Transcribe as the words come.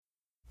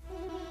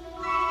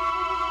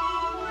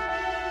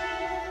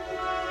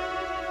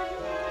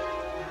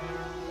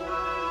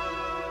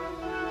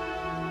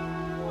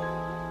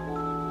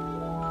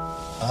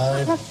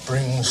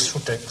brings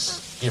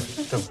Sutekh's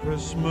gift of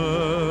Christmas,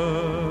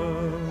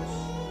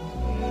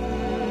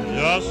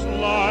 just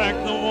like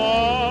the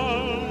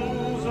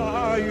ones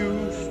I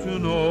used to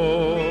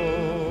know.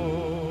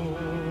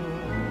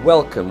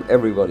 Welcome,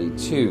 everybody,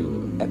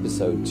 to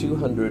episode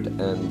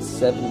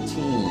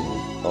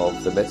 217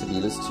 of the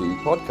Metabolus 2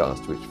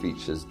 podcast, which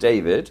features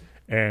David.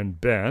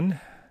 And Ben.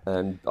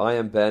 And I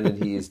am Ben,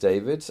 and he is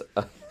David.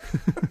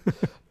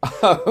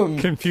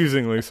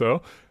 Confusingly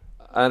so.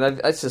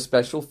 And it's a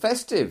special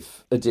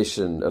festive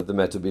edition of the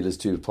Metabolus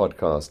 2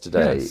 podcast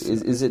today. Yes.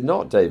 Is it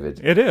not,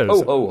 David? It is.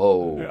 Ho, ho,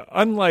 ho.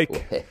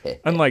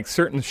 Unlike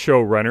certain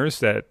show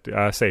runners that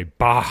say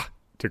bah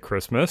to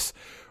Christmas,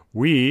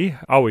 we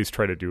always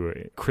try to do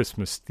a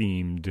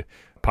Christmas-themed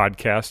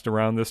podcast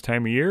around this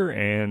time of year,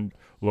 and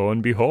lo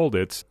and behold,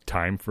 it's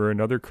time for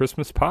another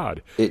Christmas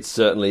pod. It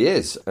certainly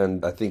is,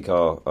 and I think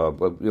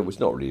well, it was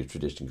not really a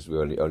tradition because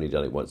we only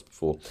done it once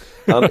before.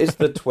 It's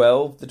the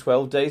 12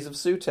 days of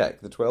Sutekh,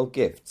 the 12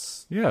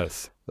 gifts.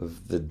 Yes.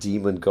 Of the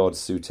demon god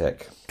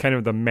Sutekh. Kind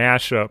of the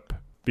mashup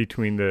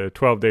between the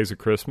 12 Days of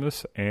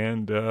Christmas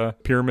and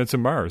Pyramids of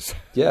Mars.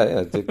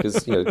 Yeah, because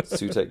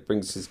Sutekh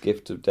brings his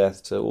gift of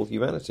death to all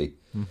humanity.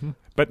 Mm-hmm.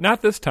 But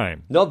not this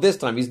time. Not this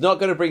time. He's not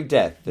going to bring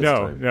death this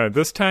time. No,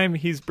 this time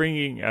he's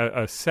bringing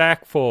a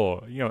sack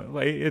full.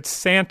 It's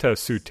Santa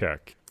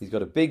Sutekh. He's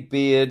got a big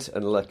beard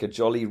and like a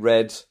jolly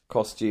red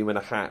costume and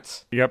a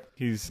hat. Yep,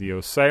 he's the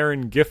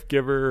Osiris gift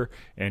giver,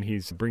 and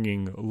he's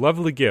bringing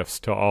lovely gifts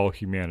to all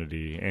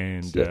humanity,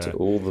 and to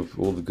all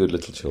the good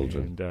little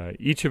children. And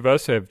each of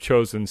us have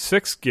chosen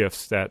 6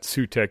 gifts that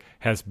Sutekh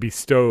has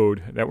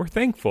bestowed that we're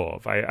thankful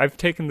of. I've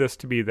taken this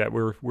to be that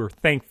we're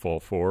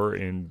thankful for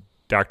in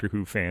Doctor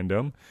Who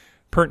fandom,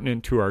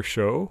 pertinent to our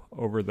show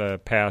over the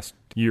past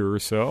year or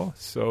so.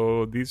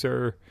 So these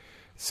are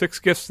 6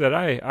 gifts that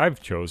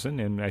I've chosen,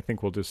 and I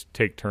think we'll just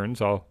take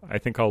turns. I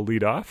think I'll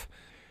lead off.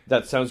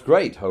 That sounds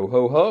great. Ho,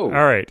 ho, ho. All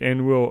right,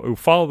 and we'll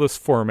follow this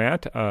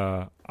format.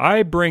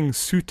 I bring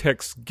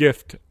Sutekh's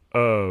gift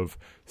of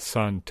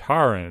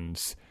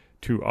Sontarans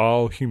to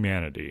all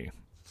humanity.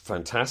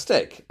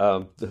 Fantastic.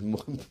 The more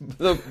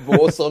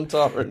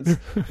Sontarans,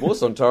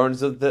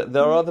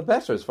 there are the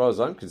better, as far as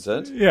I'm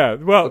concerned. Yeah,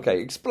 well... Okay,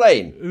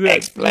 explain.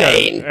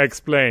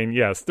 Explain,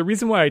 yes. The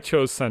reason why I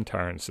chose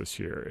Sontarans this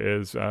year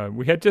is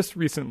we had just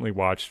recently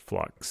watched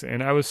Flux,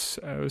 and I was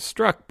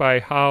struck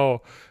by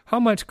how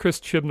much Chris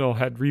Chibnall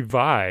had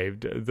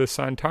revived the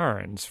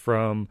Sontarans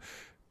from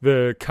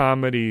the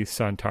comedy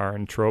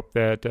Sontaran trope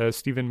that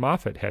Stephen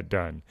Moffat had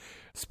done.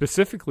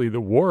 Specifically, the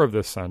War of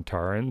the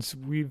Sontarans.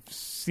 We've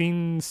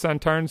seen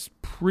Sontarans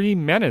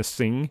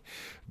pre-menacing,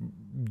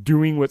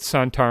 doing what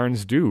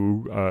Sontarans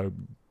do,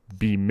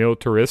 be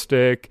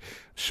militaristic,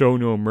 show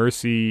no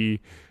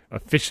mercy,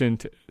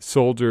 efficient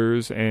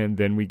soldiers, and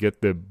then we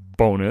get the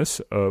bonus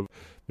of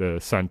the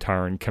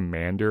Sontaran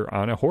commander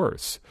on a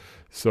horse.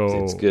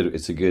 So it's good.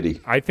 It's a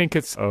goodie. I think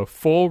it's a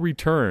full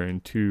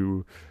return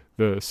to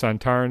the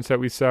Sontarans that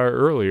we saw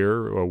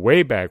earlier,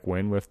 way back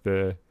when, with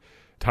the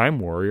Time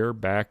Warrior,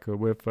 back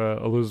with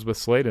Elizabeth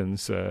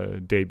Sladen's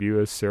debut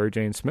as Sarah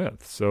Jane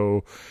Smith.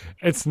 So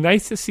it's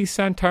nice to see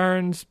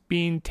Sontarans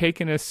being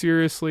taken as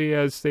seriously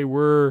as they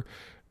were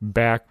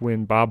back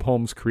when Bob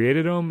Holmes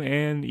created them,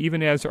 and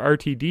even as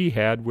RTD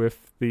had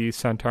with the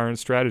Sontaran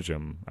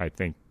stratagem. I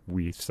think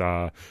we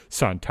saw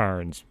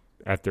Sontarans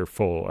at their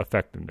full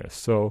effectiveness.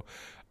 So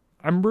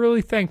I'm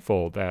really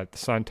thankful that the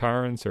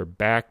Sontarans are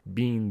back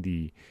being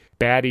the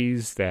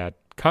baddies that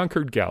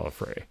conquered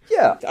Gallifrey.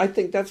 Yeah, I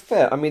think that's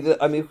fair. I mean,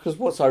 because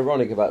what's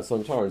ironic about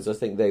Sontarans, I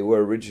think they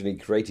were originally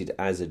created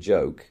as a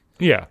joke.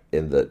 Yeah.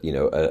 In that,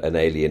 an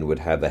alien would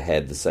have a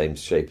head the same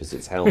shape as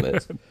its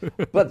helmet.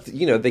 But,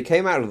 they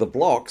came out of the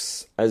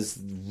blocks as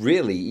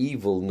really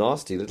evil,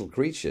 nasty little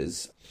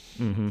creatures.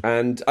 Mm-hmm.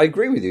 And I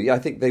agree with you. I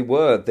think they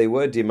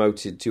were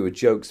demoted to a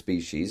joke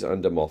species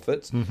under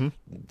Moffat. Mm-hmm.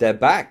 They're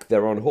back.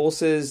 They're on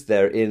horses.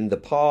 They're in the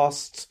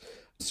past,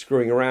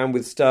 screwing around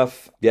with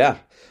stuff. Yeah.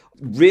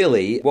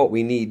 Really, what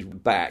we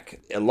need back,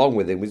 along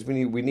with him, is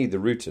we need the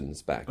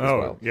Rootans back as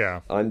well.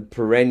 Yeah. I'm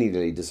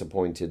perennially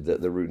disappointed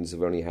that the Rootans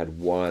have only had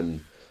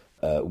one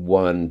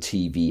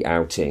TV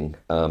outing.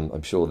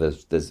 I'm sure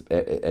there's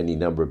any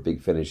number of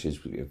big finishes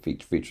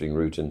featuring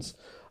Rootans.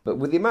 But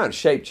with the amount of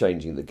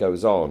shape-changing that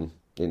goes on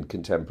in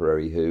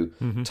contemporary Who,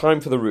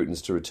 time for the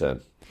Rootans to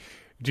return.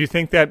 Do you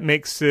think that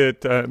makes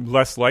it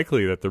less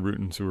likely that the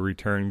Rootans will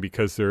return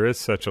because there is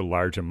such a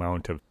large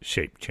amount of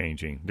shape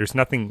changing? There's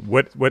nothing.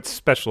 What's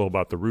special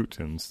about the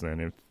Rootans than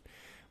if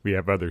we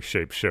have other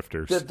shape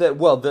shifters? That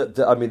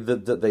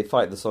they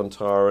fight the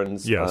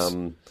Sontarans. Yes.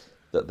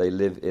 That they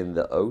live in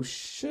the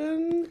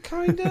ocean,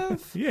 kind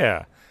of.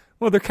 Yeah.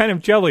 Well, they're kind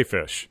of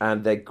jellyfish.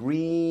 And they're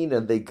green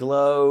and they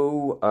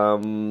glow.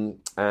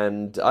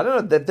 And I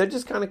don't know, they're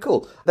just kind of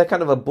cool. They're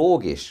kind of a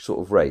Borgish sort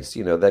of race.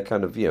 They're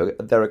kind of,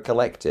 they're a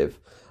collective.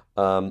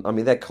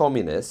 They're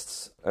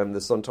communists and the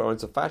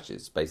Sontarans are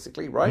fascists,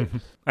 basically, right?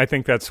 I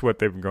think that's what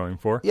they've been going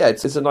for. Yeah,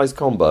 it's a nice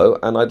combo,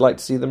 and I'd like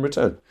to see them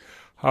return.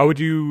 How would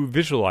you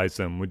visualize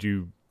them? Would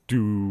you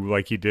do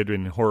like you did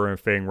in Horror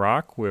of Fang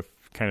Rock with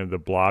kind of the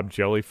blob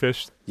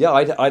jellyfish. Yeah,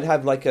 I'd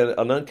have like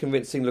an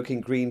unconvincing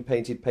looking green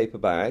painted paper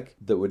bag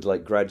that would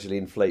like gradually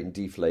inflate and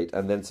deflate,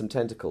 and then some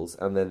tentacles,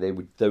 and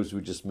then those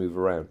would just move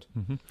around.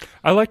 Mm-hmm.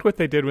 I liked what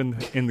they did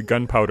in the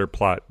Gunpowder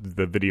Plot,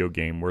 the video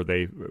game, where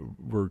they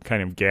were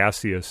kind of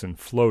gaseous and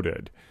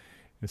floated.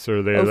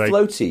 So they're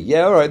floaty.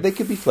 Yeah, all right. They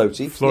could be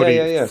floaty.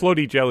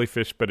 Floaty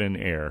jellyfish, but in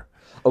air.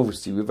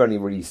 Obviously, we've only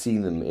really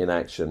seen them in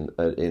action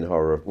in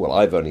horror. Well,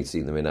 I've only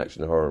seen them in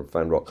action in horror and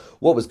fan rock.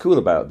 What was cool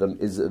about them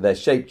is that their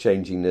shape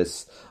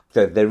changingness.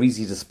 They're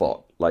easy to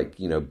spot. Like,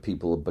 you know,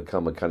 people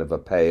become a kind of a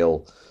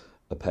pale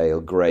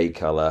grey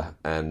colour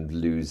and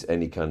lose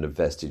any kind of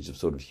vestige of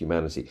sort of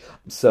humanity.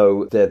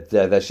 So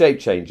their shape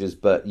changes,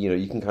 but you know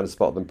you can kind of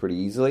spot them pretty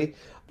easily.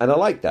 And I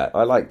like that.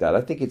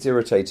 I think it's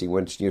irritating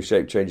when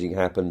shape changing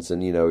happens,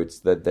 and you know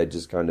they're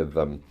just kind of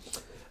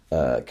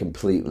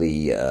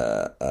completely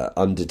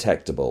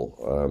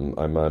undetectable.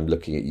 I'm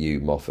looking at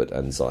you, Moffat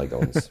and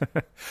Zygons.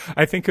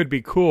 I think it would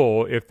be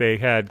cool if they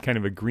had kind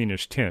of a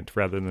greenish tint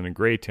rather than a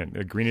grey tint.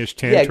 A greenish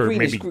tint, or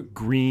maybe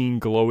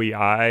green glowy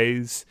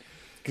eyes.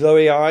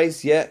 Glowy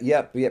eyes, yeah,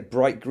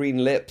 bright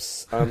green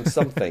lips,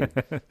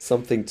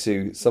 something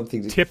to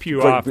tip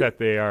you off that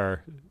they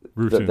are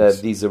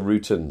Rutans. These are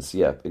Rutans,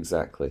 yeah,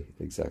 exactly.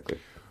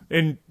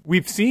 And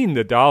we've seen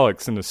the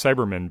Daleks and the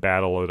Cybermen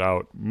battle it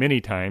out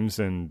many times,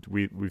 and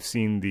we've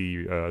seen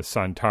the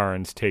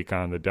Sontarans take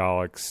on the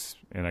Daleks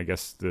and I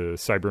guess the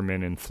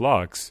Cybermen in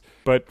Flux,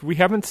 but we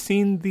haven't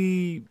seen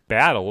the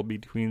battle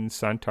between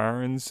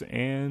Sontarans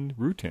and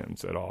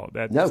Rutans at all.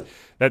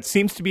 That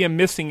seems to be a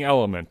missing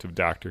element of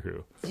Doctor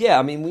Who. Yeah,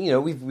 I mean, you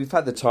know, we've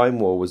had the Time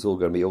War was all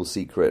going to be all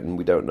secret and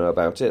we don't know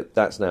about it.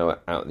 That's now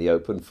out in the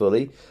open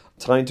fully.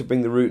 Time to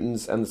bring the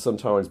Rutans and the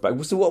Sontarans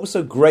back. So what was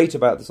so great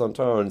about the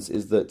Sontarans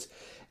is that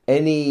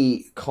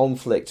any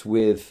conflict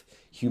with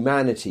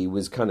humanity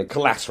was kind of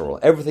collateral.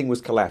 Everything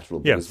was collateral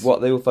because what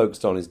they were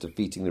focused on is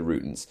defeating the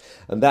Rutans.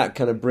 And that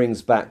kind of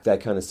brings back their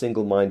kind of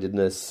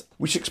single-mindedness,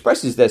 which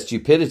expresses their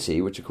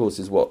stupidity, which of course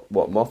is what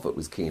Moffat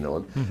was keen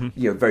on,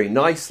 you know, very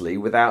nicely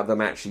without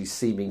them actually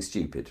seeming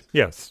stupid.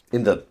 Yes.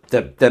 In they're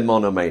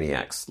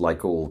monomaniacs,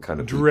 like all kind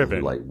of driven.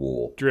 People who like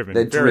war. Driven.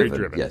 They're very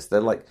driven. Yes,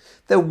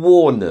 they're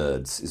war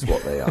nerds is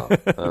what they are.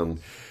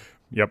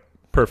 Yep.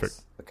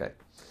 Perfect. Okay.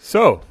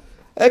 So.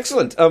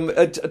 Excellent.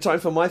 Time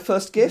for my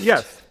first gift?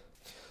 Yes.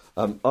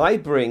 I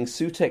bring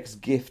Sutekh's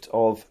gift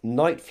of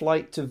Night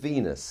Flight to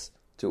Venus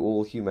to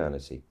all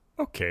humanity.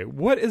 Okay,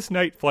 what is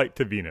Night Flight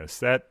to Venus?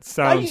 That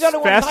sounds you don't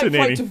know fascinating.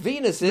 What Night Flight to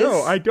Venus is?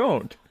 No, I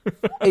don't.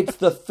 It's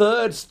the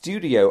third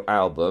studio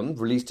album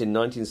released in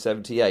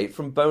 1978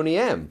 from Boney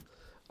M,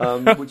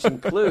 which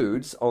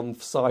includes on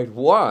side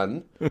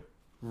one,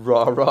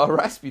 Rah Rah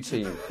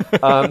Rasputin.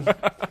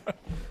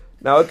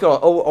 Now,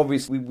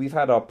 obviously, we've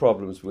had our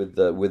problems with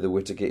the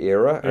Whittaker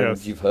era,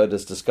 and you've heard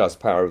us discuss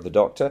Power of the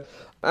Doctor,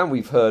 and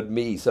we've heard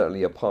me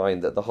certainly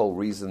opine that the whole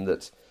reason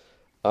that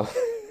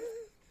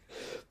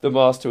the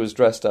Master was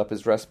dressed up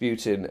as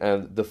Rasputin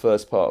and the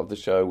first part of the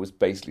show was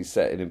basically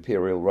set in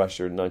Imperial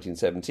Russia in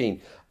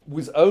 1917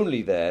 was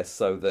only there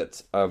so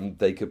that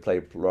they could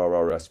play Rah Rah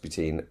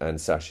Rasputin and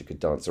Sasha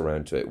could dance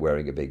around to it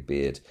wearing a big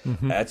beard.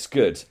 That's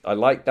good. I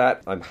like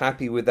that. I'm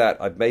happy with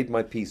that. I've made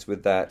my peace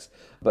with that.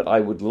 But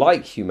I would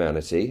like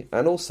humanity,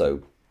 and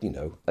also, you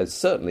know, as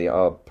certainly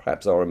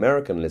perhaps our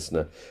American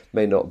listener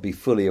may not be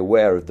fully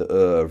aware of the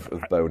oeuvre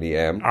of Boney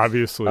M.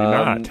 Obviously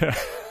not.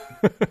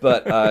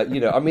 But you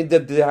know, I mean,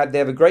 they have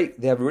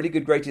a really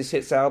good greatest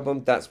hits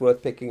album that's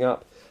worth picking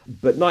up.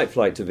 But Night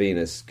Flight to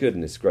Venus,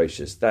 goodness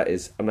gracious, that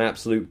is an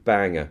absolute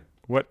banger.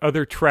 What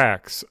other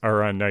tracks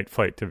are on Night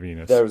Flight to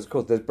Venus? There's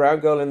Brown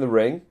Girl in the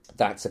Ring,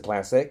 that's a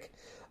classic.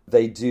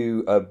 They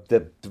do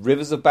the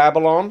Rivers of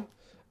Babylon,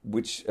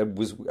 which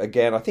was,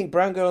 again, I think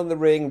Brown Girl in the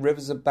Ring,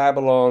 Rivers of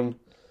Babylon,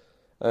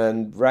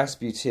 and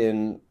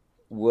Rasputin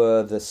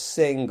were the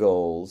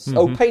singles.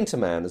 Oh, Painter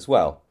Man as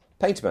well.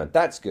 Painter Man,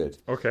 that's good.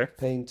 Okay.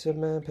 Painter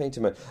Man.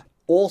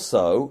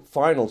 Also,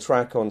 final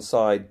track on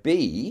side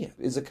B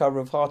is a cover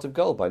of Heart of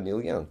Gold by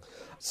Neil Young.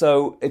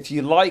 So if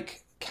you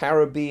like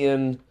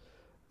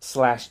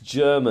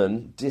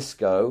Caribbean/German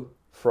disco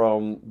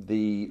from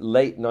the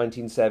late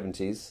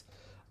 1970s,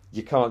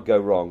 you can't go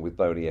wrong with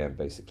Boney M,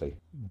 basically.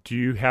 Do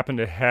you happen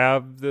to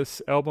have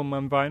this album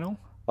on vinyl?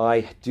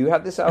 I do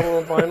have this album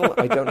on vinyl.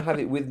 I don't have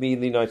it with me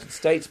in the United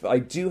States, but I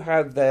do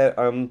have their...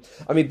 I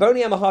mean,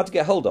 Boney M are hard to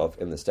get hold of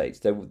in the States.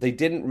 They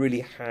didn't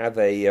really have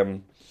a...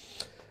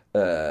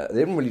 they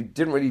didn't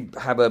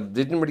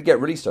really get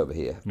released over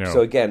here. No.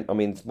 So again, I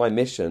mean, my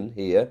mission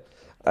here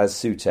as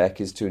Sutekh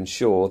is to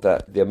ensure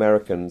that the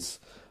Americans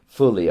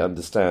fully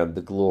understand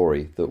the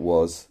glory that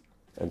was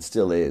and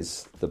still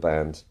is the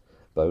band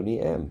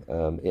Boney M.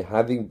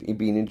 Having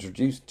been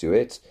introduced to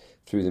it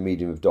through the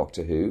medium of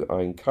Doctor Who,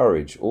 I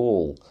encourage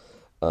all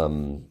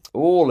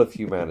of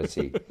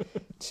humanity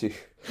to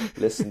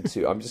listen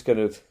to. I'm just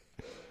going to.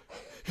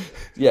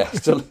 Yeah,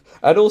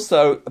 and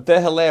also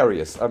they're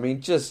hilarious. I mean,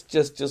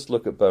 just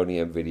look at Boney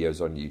M videos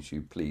on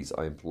YouTube, please.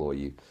 I implore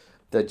you.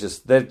 They're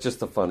just the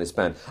funnest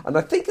band, and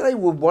I think they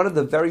were one of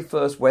the very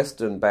first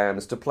Western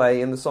bands to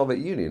play in the Soviet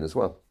Union as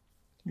well.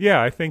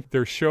 Yeah, I think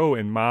their show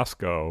in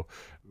Moscow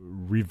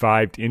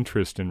revived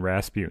interest in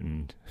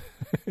Rasputin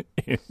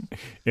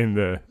in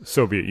the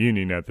Soviet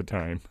Union at the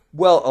time.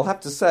 Well, I'll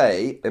have to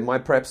say, in my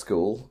prep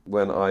school,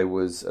 when I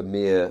was a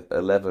mere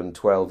 11,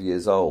 12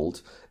 years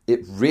old,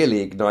 it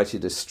really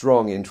ignited a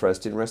strong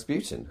interest in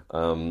Rasputin.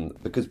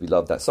 Because we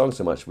loved that song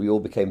so much, we all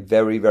became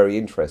very, very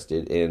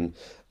interested in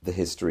the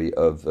history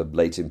of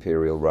late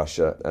imperial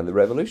Russia and the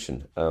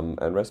revolution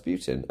and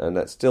Rasputin. And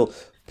that's still,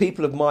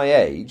 people of my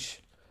age,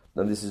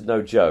 and this is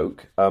no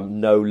joke,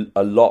 know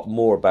a lot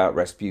more about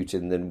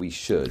Rasputin than we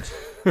should,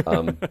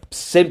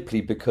 simply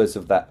because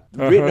of that.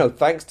 No,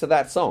 thanks to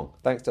that song.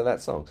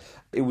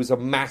 It was a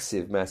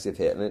massive, massive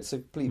hit, and it's a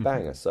complete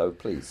banger. So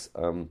please,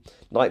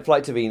 Night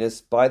Flight to Venus,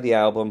 buy the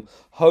album.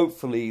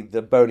 Hopefully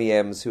the Boney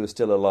M's who are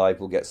still alive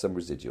will get some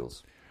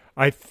residuals.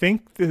 I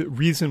think the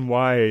reason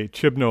why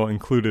Chibnall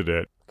included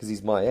it, because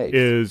he's my age,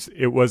 is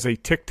it was a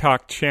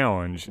TikTok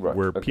challenge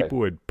where people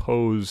would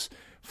pose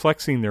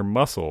flexing their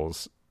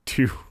muscles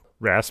to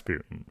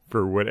Rasputin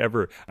for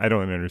whatever. I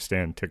don't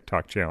understand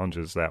TikTok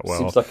challenges that well.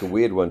 Seems like a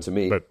weird one to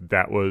me. But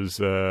that was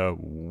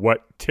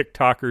what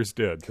TikTokers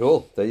did.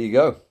 Cool. There you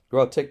go.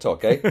 Well,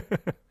 TikTok, eh?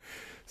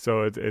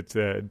 So it's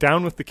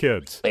down with the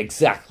kids.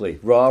 Exactly.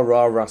 Rah,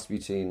 rah,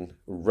 Rasputin,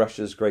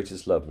 Russia's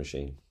greatest love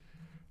machine.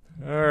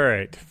 All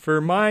right.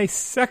 For my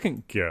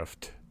second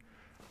gift,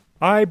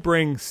 I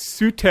bring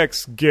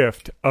Sutekh's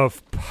gift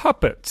of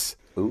puppets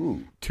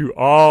to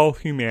all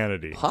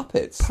humanity.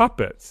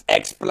 Puppets?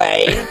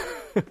 Explain.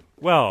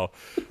 Well,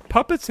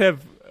 puppets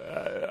have,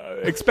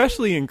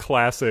 especially in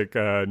classic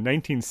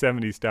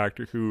 1970s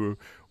Doctor Who,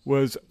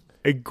 was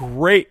a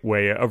great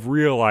way of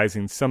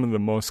realizing some of the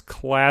most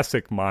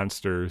classic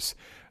monsters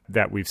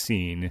that we've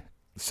seen,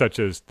 such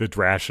as the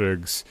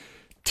Drashigs,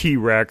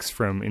 T-Rex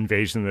from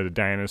Invasion of the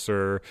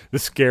Dinosaur, the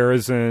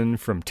Scarazon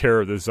from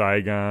Terror of the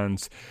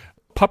Zygons.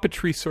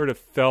 Puppetry sort of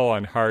fell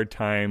on hard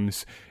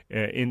times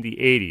in the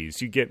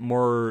 80s. You get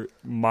more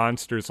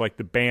monsters like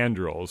the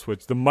Bandrels,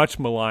 which the much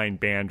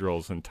maligned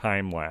Bandrels and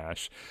Time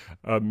Lash.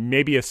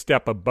 Maybe a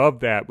step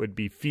above that would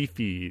be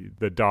Fifi,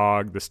 the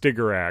dog, the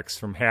Stigarax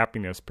from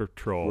Happiness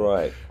Patrol.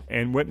 Right.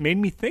 And what made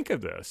me think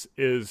of this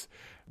is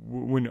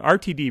when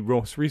RTD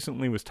most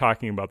recently was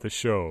talking about the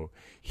show,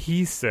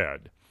 he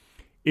said,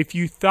 if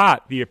you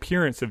thought the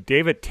appearance of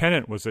David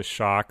Tennant was a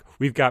shock,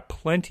 we've got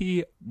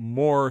plenty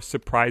more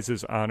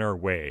surprises on our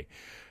way.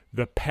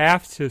 The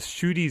path to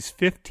Ncudi's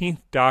 15th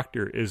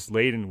Doctor is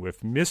laden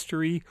with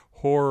mystery,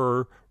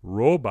 horror,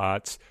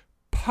 robots,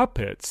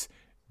 puppets,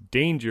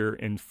 danger,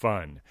 and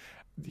fun.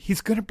 He's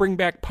going to bring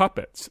back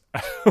puppets.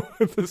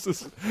 This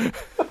is...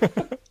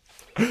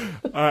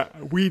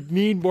 we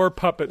need more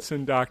puppets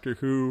in Doctor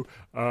Who.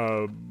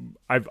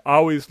 I've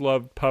always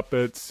loved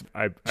puppets.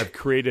 I've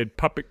created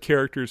puppet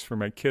characters for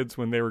my kids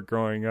when they were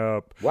growing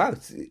up. Wow,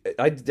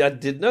 I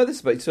didn't know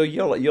this, but so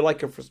you're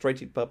like a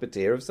frustrated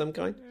puppeteer of some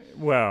kind?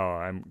 Well,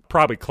 I'm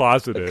probably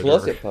closeted. A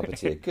closet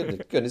puppeteer.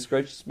 Goodness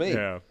gracious me.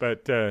 Yeah,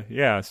 but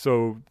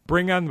so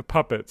bring on the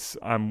puppets.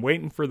 I'm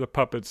waiting for the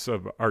puppets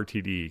of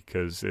RTD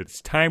because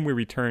it's time we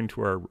return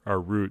to our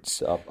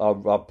roots. Our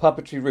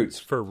puppetry roots.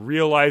 For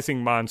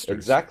realizing monsters.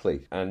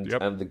 Exactly. And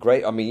the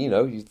great, I mean,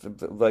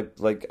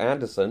 like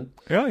Anderson.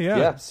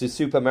 Yeah.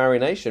 Super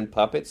Marination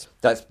puppets.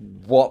 That's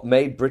what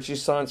made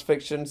British science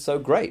fiction so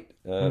great.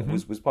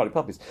 Was partly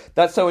puppets.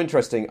 That's so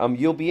interesting.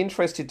 You'll be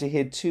interested to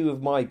hear two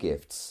of my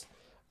gifts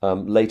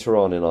later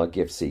on in our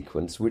gift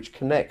sequence, which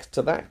connects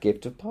to that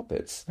gift of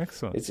puppets.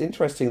 Excellent. It's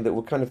interesting that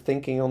we're kind of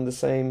thinking on the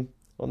same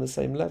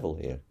level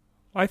here.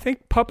 I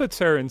think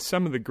puppets are in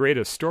some of the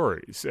greatest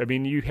stories. I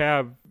mean, you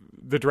have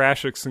the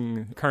Drashigs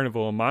and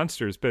Carnival of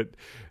Monsters, but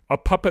a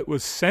puppet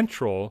was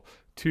central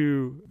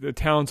to the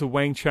towns of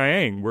Wang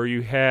Chiang, where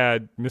you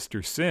had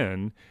Mr.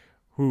 Sin,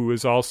 who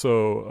was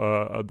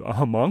also a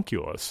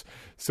homunculus.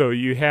 So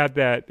you had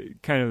that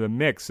kind of the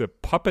mix. The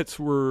puppets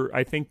were,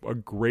 I think, a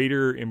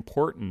greater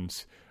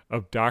importance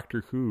of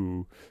Doctor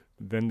Who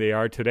than they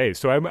are today.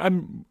 So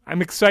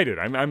I'm excited.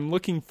 I'm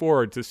looking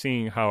forward to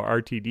seeing how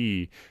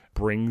RTD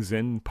brings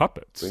in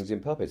puppets.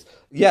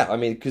 Yeah, I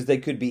mean, because they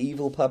could be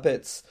evil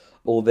puppets,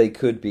 or they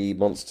could be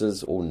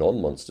monsters or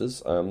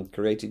non-monsters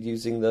created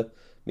using the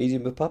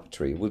medium of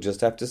puppetry. We'll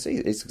just have to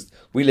see.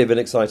 We live in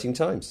exciting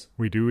times.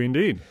 We do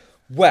indeed.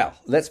 Well,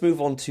 let's move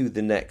on to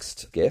the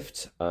next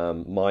gift,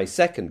 my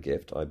second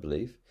gift, I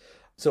believe.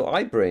 So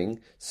I bring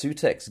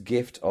Sutekh's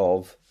gift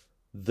of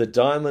the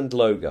diamond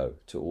logo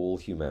to all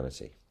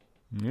humanity.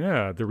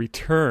 Yeah, the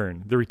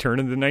return of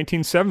the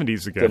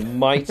 1970s again. The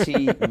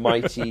mighty,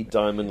 mighty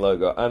diamond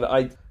logo.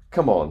 And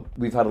come on,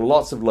 we've had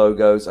lots of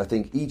logos. I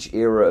think each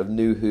era of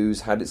New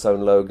Who's had its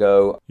own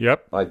logo.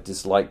 Yep. I've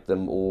disliked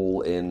them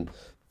all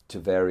to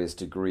various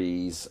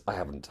degrees. I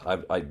haven't.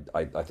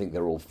 I think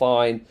they're all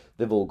fine.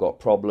 They've all got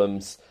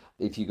problems.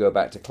 If you go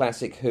back to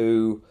Classic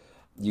Who,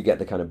 you get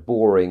the kind of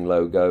boring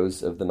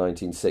logos of the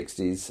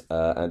 1960s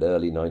and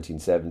early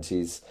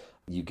 1970s.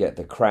 You get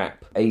the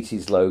crap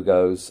 80s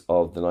logos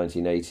of the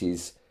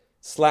 1980s.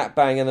 Slap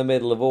bang in the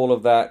middle of all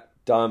of that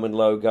diamond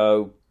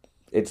logo.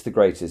 It's the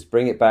greatest.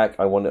 Bring it back.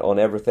 I want it on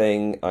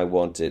everything. I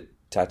want it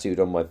tattooed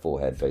on my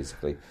forehead,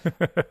 basically.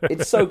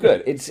 It's so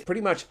good. It's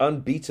pretty much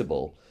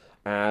unbeatable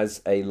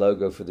as a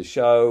logo for the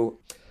show.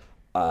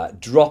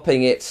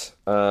 Dropping it,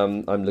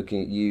 I'm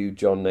looking at you,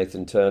 John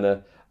Nathan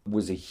Turner,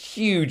 was a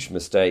huge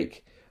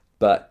mistake.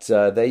 But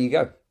there you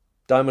go.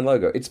 Diamond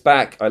logo. It's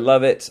back. I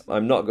love it.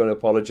 I'm not going to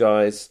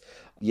apologize.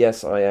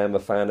 Yes, I am a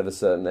fan of a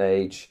certain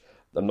age.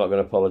 I'm not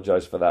going to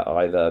apologize for that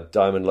either.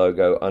 Diamond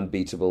logo,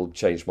 unbeatable,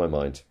 changed my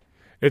mind.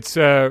 It's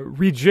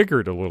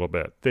rejiggered a little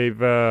bit. They've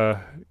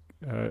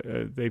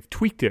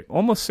tweaked it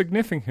almost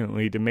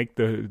significantly to make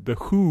the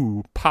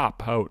Who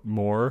pop out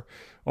more,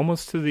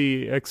 almost to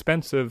the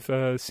expense of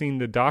seeing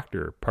the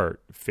Doctor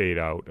part fade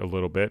out a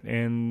little bit,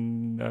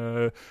 and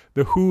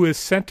the Who is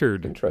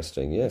centered.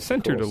 Interesting, yes,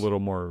 centered a little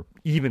more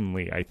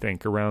evenly, I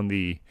think, around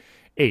the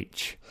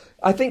H.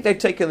 I think they've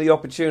taken the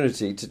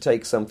opportunity to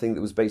take something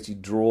that was basically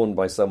drawn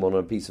by someone on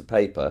a piece of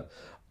paper,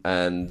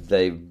 and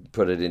they've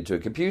put it into a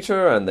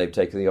computer, and they've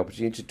taken the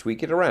opportunity to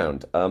tweak it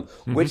around,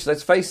 which,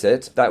 let's face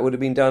it, that would have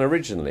been done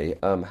originally,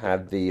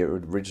 had the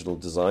original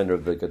designer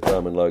of the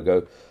Diamond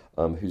logo,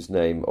 whose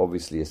name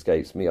obviously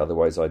escapes me,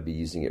 otherwise I'd be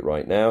using it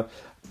right now,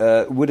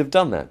 would have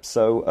done that.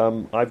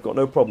 So I've got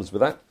no problems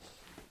with that.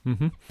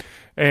 Mm-hmm.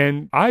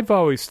 And I've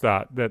always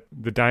thought that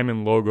the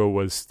Diamond logo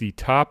was the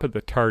top of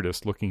the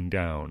TARDIS looking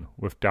down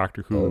with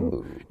Doctor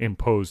Who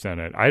imposed on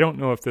it. I don't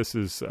know if this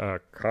is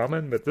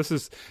common, but this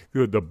is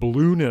the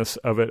blueness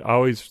of it.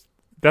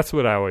 That's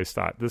what I always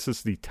thought. This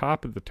is the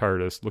top of the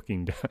TARDIS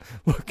looking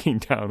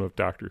down with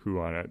Doctor Who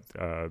on it.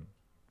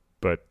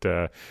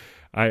 But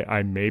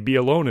I may be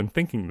alone in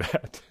thinking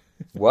that.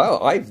 Wow,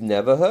 I've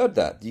never heard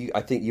that.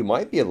 I think you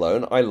might be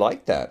alone. I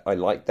like that. I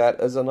like that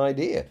as an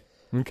idea.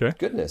 Okay.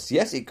 Goodness,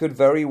 yes, it could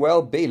very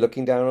well be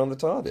looking down on the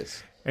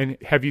TARDIS. And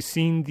have you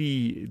seen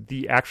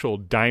the actual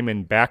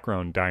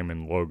background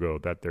diamond logo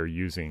that they're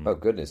using? Oh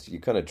goodness, you're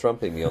kind of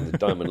trumping me on the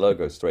diamond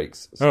logo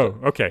streaks. Oh,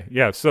 okay,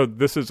 yeah. So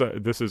this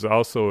is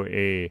also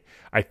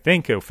I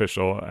think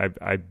official.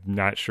 I'm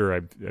not sure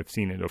I've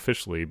seen it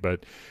officially,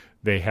 but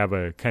they have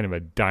a kind of a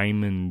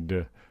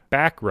diamond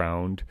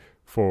background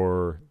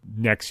for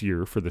next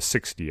year for the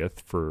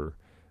 60th for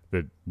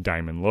the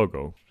diamond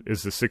logo.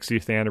 Is the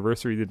 60th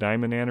anniversary the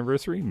diamond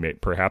anniversary?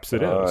 Perhaps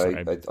it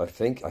is. I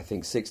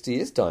think 60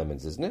 is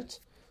diamonds, isn't it?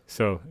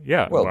 So,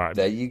 yeah. Well,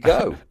 there you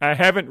go. I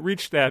haven't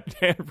reached that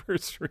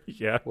anniversary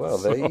yet. Well,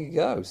 there you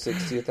go.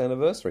 60th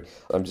anniversary.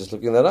 I'm just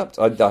looking that up.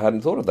 I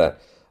hadn't thought of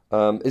that.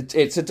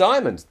 It's a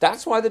diamond.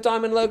 That's why the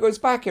diamond logo is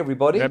back,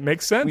 everybody. That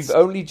makes sense. We've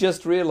only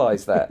just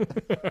realized that.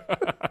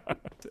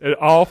 It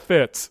all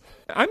fits.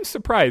 I'm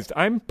surprised.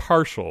 I'm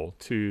partial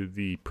to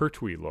the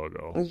Pertwee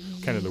logo,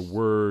 kind of the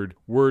word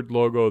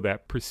logo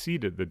that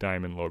preceded the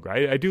diamond logo.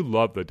 I do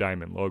love the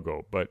diamond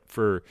logo, but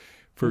for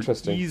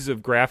ease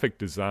of graphic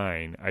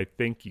design, I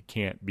think you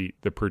can't beat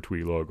the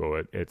Pertwee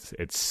logo.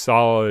 It's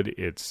solid.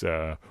 It's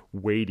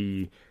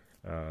weighty.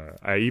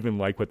 I even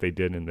like what they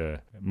did in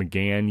the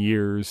McGann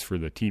years for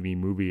the TV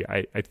movie.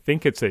 I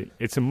think it's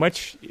a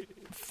much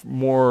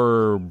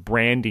more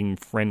branding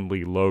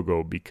friendly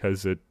logo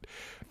because it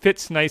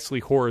fits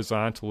nicely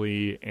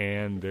horizontally,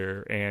 and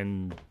there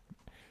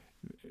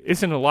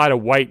isn't a lot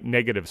of white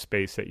negative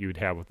space that you would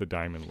have with the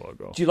diamond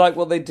logo. Do you like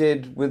what they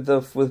did with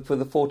the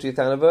 40th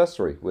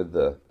anniversary with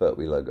the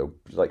Pertwee logo,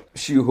 like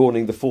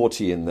shoehorning the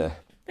 40 in there?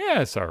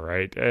 Yeah, it's all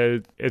right.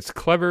 It's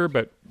clever,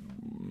 but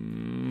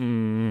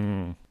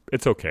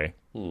it's okay.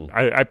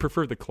 I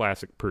prefer the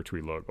classic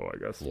Pertwee logo, I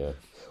guess. Yeah.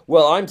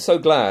 Well, I'm so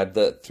glad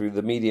that through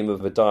the medium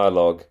of a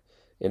dialogue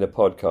in a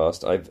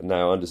podcast, I've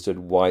now understood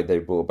why they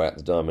brought back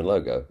the diamond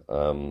logo.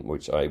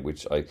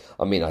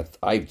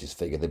 I just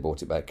figured they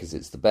brought it back because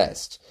it's the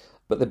best,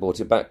 but they brought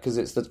it back because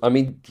it's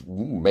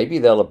maybe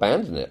they'll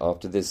abandon it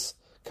after this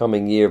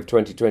coming year of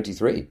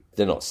 2023.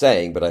 They're not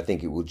saying, but I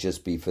think it will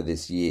just be for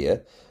this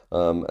year,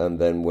 and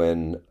then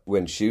when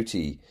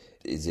Shooty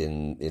is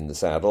in the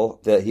saddle,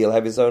 that he'll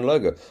have his own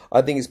logo.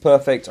 I think it's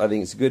perfect. I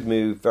think it's a good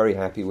move. Very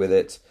happy with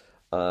it.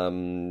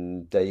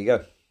 There you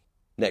go.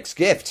 Next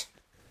gift.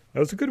 That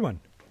was a good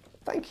one.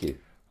 Thank you.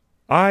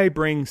 I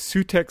bring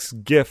Sutekh's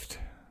gift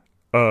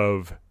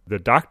of the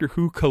Doctor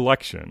Who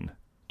collection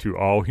to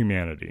all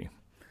humanity.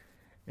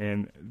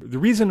 And the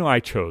reason why I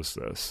chose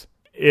this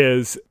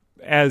is,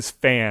 as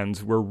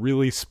fans, we're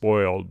really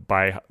spoiled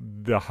by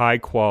the high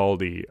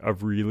quality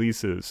of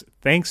releases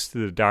thanks to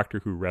the Doctor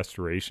Who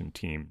restoration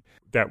team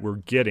that we're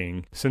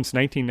getting since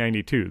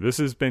 1992. This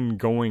has been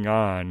going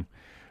on,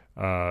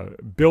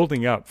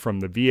 building up from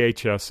the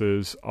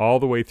VHSs all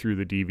the way through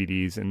the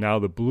DVDs and now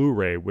the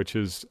Blu-ray, which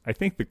is, I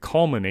think, the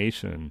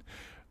culmination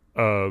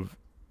of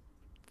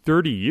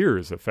 30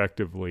 years,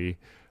 effectively,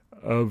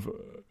 of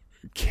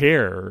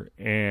care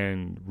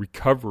and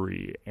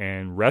recovery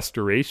and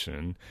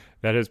restoration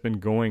that has been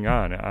going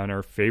on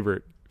our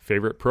favorite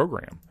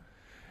program.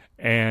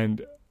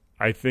 And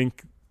I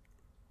think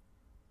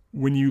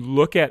when you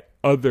look at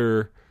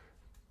other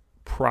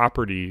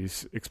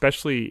properties,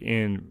 especially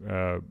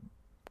in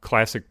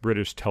classic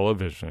British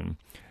television,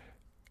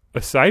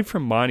 aside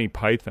from Monty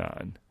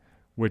Python,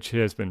 which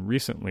has been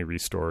recently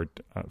restored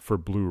for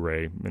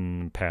Blu-ray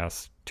in the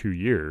past 2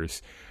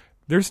 years,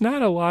 there's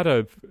not a lot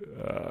of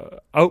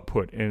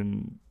output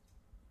in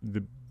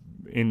the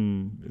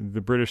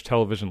British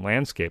television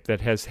landscape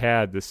that has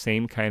had the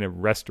same kind of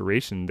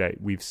restoration that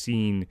we've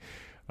seen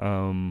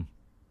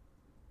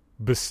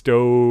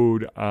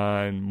bestowed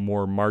on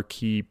more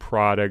marquee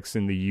products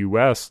in the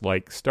U.S.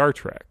 like Star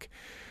Trek,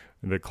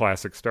 the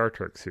classic Star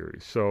Trek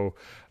series. So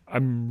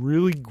I'm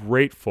really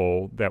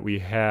grateful that we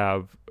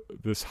have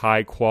this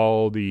high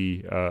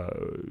quality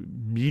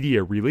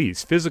media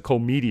release, physical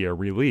media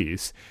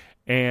release,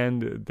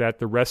 and that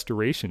the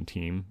restoration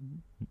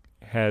team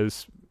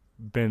has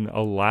been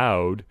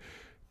allowed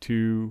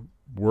to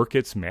work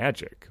its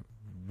magic.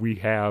 We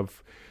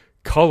have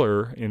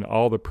color in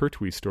all the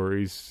Pertwee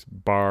stories,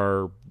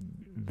 bar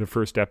the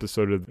first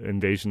episode of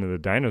Invasion of the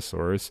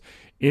Dinosaurs,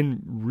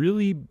 in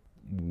really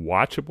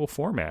watchable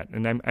format.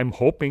 And I'm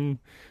hoping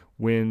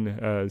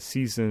when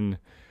season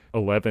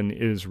 11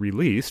 is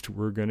released,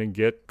 we're going to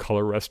get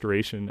color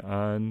restoration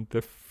on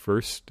the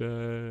first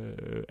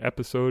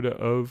episode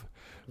of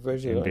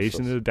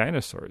Invasion of the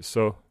Dinosaurs.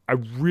 So I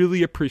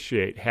really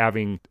appreciate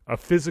having a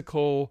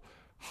physical,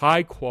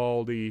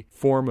 high-quality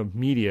form of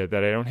media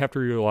that I don't have to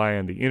rely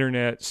on the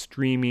internet,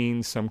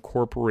 streaming, some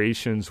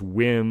corporation's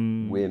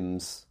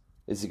whims.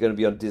 Is it going to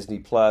be on Disney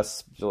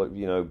Plus,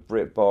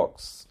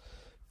 BritBox,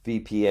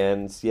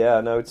 VPNs? Yeah,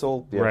 no, it's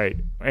all... Yeah. Right.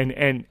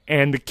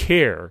 And the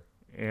care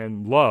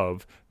and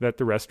love that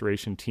the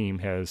restoration team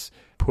has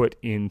put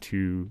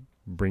into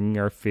bringing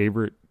our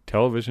favorite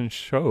television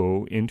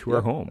show into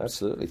our homes.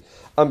 Absolutely.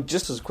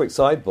 Just as a quick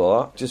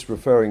sidebar, just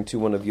referring to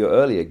one of your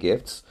earlier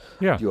gifts,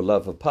 your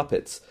love of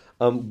puppets,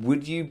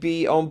 would you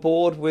be on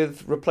board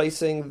with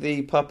replacing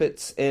the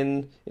puppets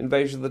in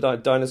Invasion of the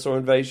Dinosaur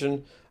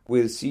Invasion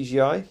with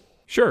CGI?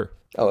 Sure.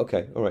 Oh,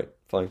 okay. All right.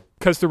 Fine.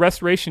 Because the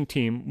restoration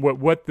team,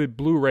 what the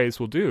Blu-rays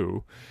will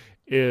do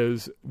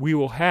is we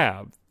will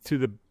have, to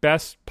the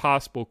best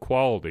possible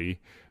quality,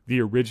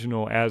 the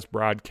original as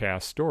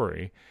broadcast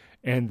story.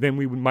 And then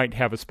we might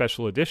have a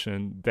special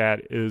edition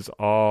that is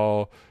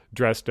all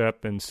dressed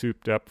up and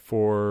souped up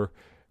for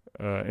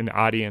an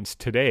audience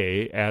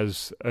today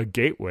as a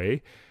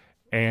gateway.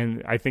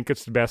 And I think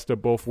it's the best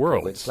of both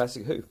worlds. It's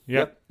Classic Who.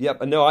 Yep.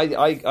 No, I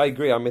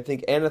agree. I mean, I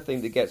think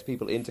anything that gets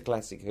people into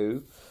Classic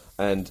Who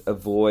and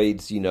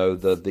avoids,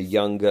 the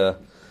younger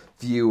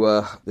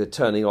viewer, the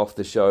turning off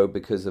the show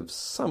because of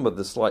some of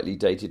the slightly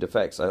dated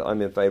effects,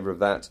 I'm in favour of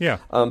that. Yeah.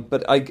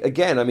 But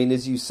again,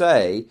 as you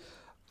say,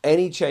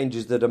 any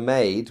changes that are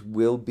made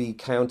will be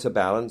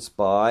counterbalanced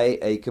by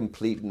a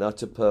complete and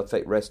utter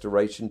perfect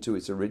restoration to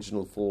its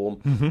original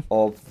form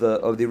of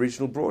the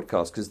original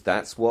broadcast, because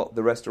that's what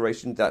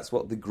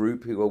the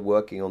group who are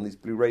working on these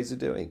Blu-rays are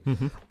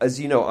doing. As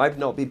you know, I've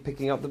not been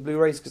picking up the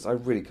Blu-rays because I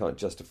really can't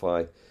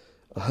justify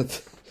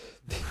the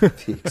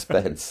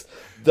expense.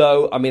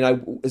 Though,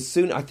 as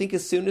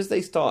soon as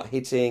they start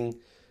hitting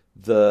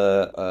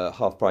the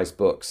half-price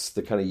books,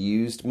 the kind of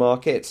used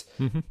market,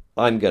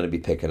 I'm going to be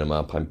picking them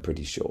up, I'm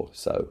pretty sure.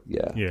 So,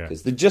 yeah.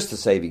 Because just the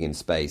saving in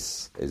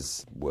space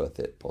is worth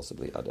it,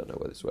 possibly. I don't know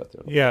whether it's worth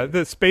it or not. Yeah,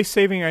 the space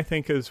saving, I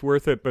think, is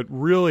worth it. But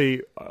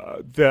really,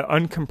 the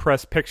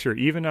uncompressed picture,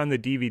 even on the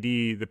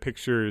DVD, the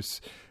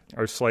pictures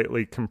are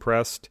slightly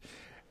compressed.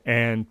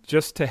 And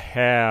just to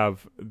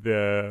have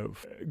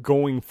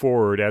going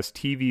forward, as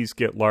TVs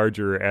get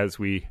larger as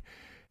we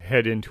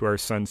head into our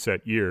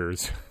sunset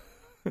years,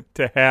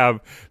 to have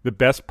the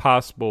best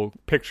possible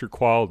picture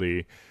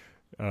quality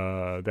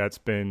that's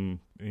been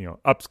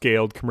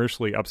upscaled,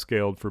 commercially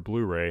upscaled for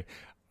Blu-ray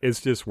is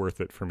just worth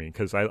it for me,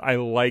 because I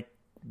like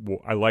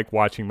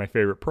watching my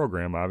favorite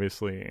program,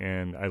 obviously,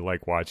 and I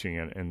like watching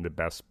it in the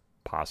best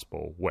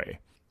possible way.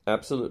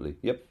 Absolutely.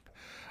 Yep.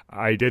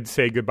 I did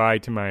say goodbye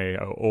to my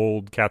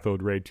old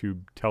cathode ray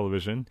tube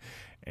television,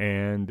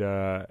 and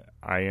I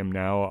am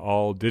now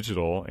all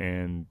digital,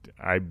 and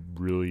I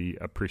really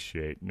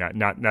appreciate,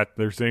 not that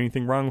there's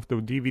anything wrong with the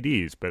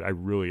DVDs, but I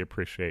really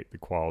appreciate the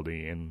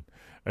quality and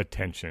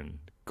attention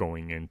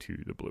going into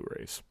the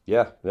Blu-rays.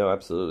 Yeah, no,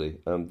 absolutely.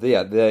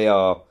 They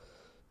are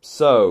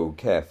so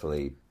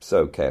carefully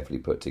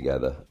put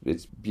together.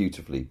 It's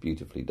beautifully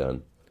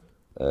done.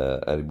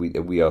 And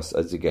we are,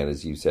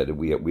 as you said,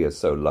 we are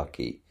so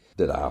lucky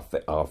that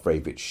our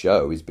favorite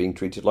show is being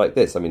treated like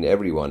this.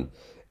 Everyone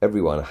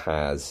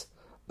has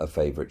a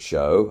favorite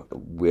show.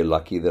 We're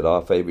lucky that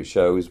our favorite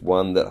show is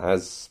one that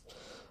has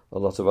a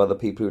lot of other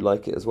people who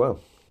like it as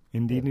well.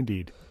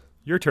 Indeed.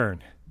 Your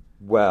turn.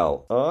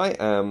 Well, I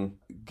am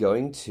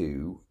going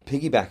to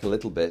piggyback a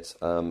little bit.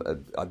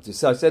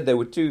 So I said there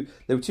were two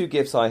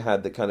gifts I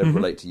had that kind of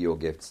relate to your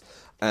gifts,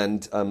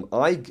 and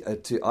I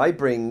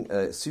bring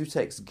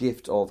Sutekh's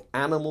gift of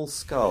animal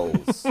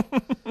skulls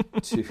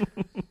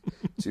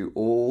to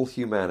all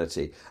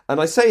humanity.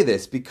 And I say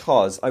this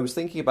because I was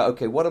thinking about,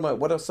 okay, what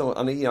are some?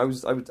 I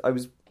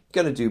was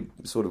going to do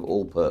sort of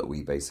all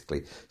Pertwee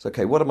basically. So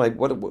okay, what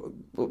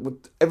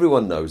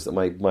everyone knows that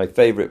my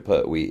favorite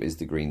Pertwee is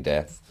the Green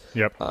Death.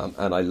 Yep.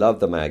 And I love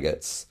the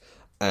maggots.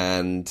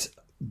 And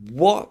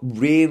what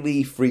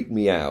really freaked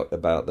me out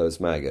about those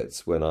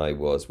maggots when I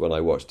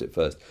watched it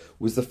first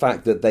was the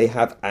fact that they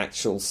have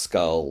actual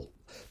skull.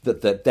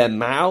 That their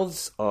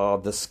mouths are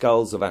the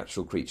skulls of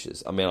actual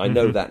creatures. I mean, I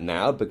know that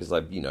now because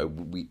we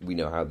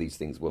know how these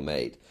things were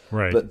made.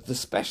 Right. But the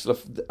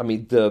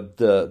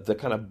the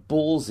kind of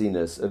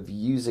ballsiness of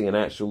using an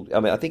actual. I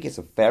mean, I think it's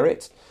a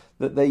ferret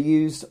that they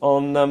used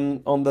on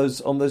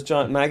those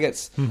giant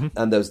maggots,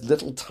 and those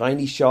little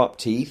tiny sharp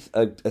teeth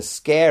are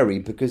scary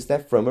because they're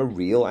from a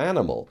real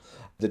animal.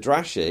 The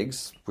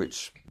Drashigs,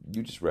 which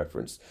you just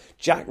referenced,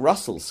 Jack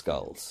Russell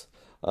skulls.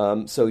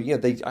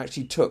 They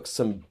actually took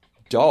some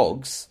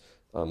dogs,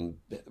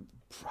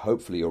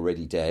 hopefully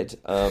already dead.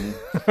 I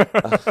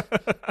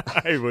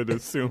would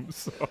assume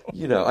so.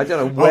 I don't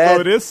know where.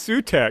 Although it is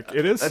Sutekh.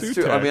 It is Sutekh.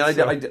 True. I mean, I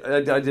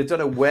don't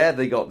know where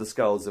they got the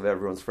skulls of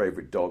everyone's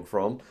favourite dog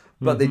from,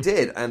 but they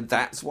did, and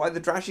that's why the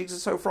Drashigs are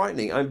so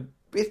frightening. I'm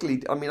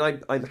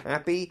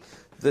happy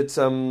that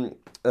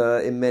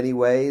in many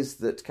ways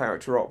that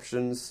Character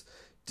Options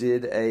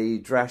did a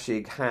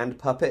Drashig hand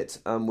puppet,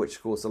 which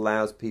of course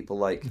allows people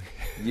like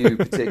you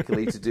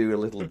particularly to do a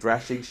little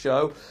Drashig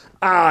show.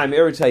 I'm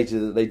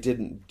irritated that they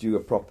didn't do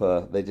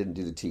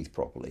the teeth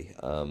properly.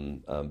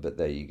 But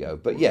there you go.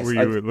 But yes, were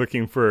you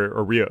looking for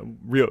a real?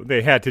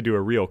 They had to do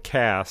a real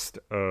cast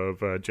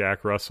of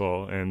Jack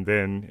Russell and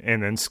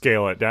then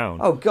scale it down.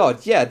 Oh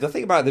God, yeah. The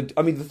thing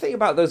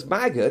about those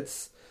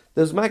maggots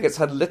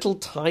had little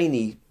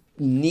tiny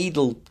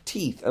needle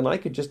teeth, and I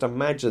could just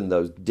imagine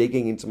those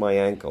digging into my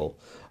ankle,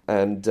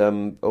 and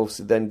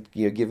also then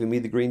giving me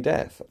the green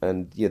death,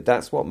 and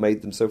that's what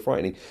made them so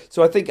frightening.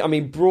 So I think,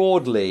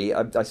 broadly,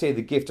 I say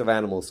the gift of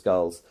animal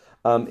skulls.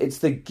 It's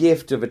the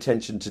gift of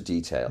attention to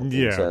detail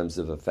in terms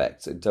of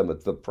effects, in terms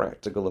of the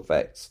practical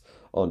effects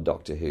on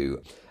Doctor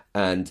Who.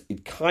 And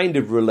it kind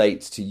of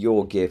relates to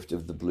your gift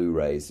of the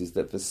Blu-rays, is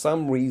that for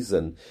some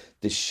reason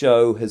the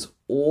show has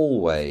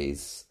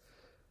always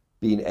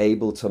been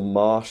able to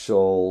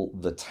marshal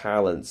the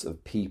talents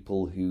of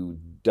people who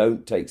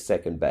don't take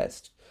second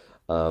best,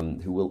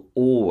 who will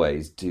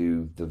always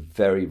do the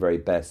very, very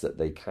best that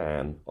they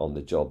can on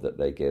the job that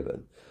they're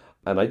given.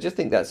 And I just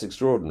think that's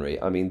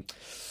extraordinary. I mean,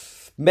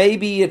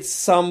 maybe at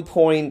some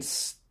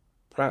points,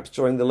 perhaps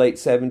during the late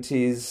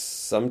 70s,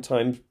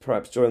 sometimes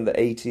perhaps during the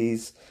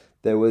 80s,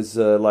 there was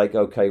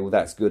okay, well,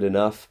 that's good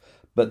enough.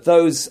 But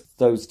those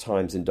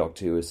times in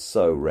Doctor Who are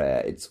so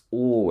rare. It's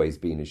always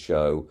been a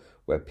show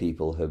where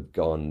people have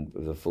gone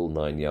the full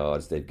 9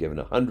 yards. They've given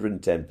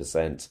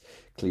 110%,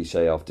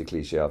 cliche after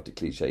cliche after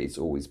cliche. It's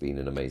always been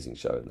an amazing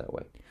show in that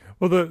way.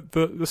 Well,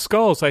 the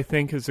skulls, I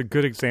think, is a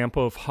good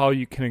example of how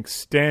you can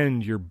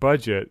extend your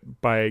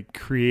budget by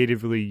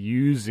creatively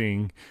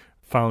using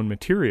found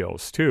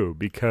materials, too,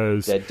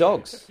 because dead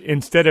dogs.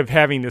 Instead of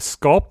having to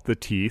sculpt the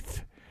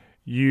teeth,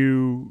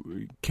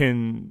 you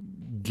can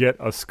get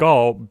a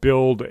skull,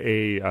 build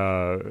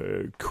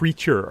a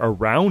creature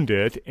around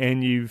it,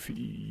 and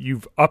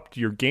you've upped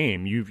your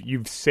game.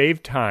 You've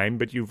saved time,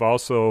 but you've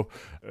also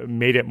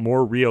made it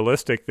more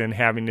realistic than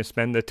having to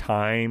spend the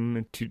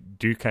time to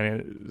do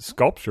kind of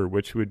sculpture,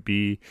 which would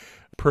be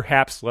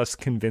perhaps less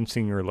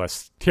convincing or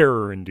less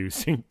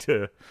terror-inducing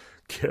to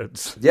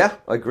kids. Yeah,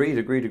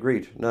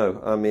 agreed.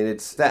 No, I mean,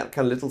 it's that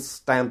kind of little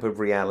stamp of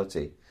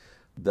reality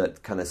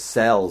that kind of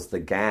sells the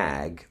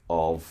gag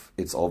of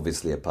it's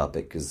obviously a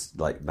puppet because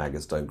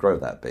maggots don't grow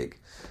that big.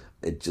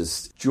 It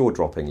just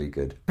jaw-droppingly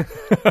good.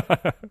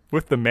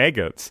 With the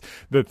maggots,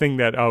 the thing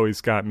that always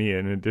got me,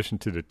 in addition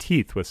to the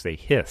teeth, was they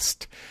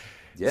hissed.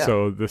 Yeah.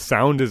 So the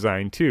sound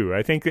design too.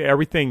 I think that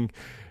everything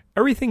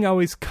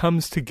always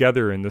comes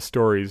together in the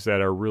stories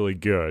that are really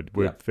good.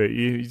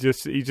 You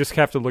just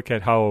have to look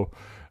at how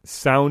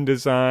sound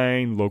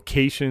design,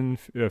 location,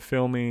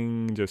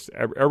 filming, just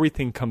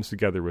everything comes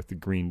together with the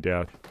Green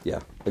Death.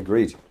 Yeah,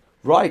 agreed.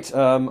 Right,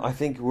 I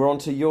think we're on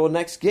to your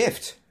next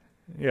gift.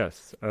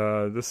 Yes,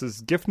 this is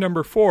gift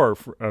number 4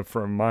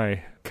 from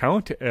my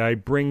count. I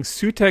bring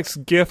Sutekh's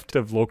gift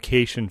of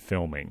location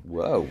filming.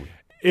 Whoa.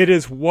 It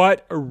is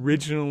what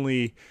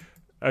originally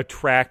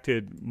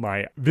attracted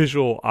my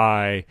visual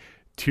eye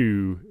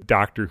to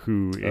Doctor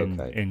Who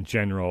in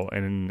general.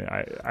 And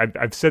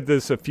I've said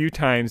this a few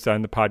times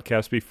on the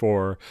podcast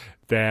before,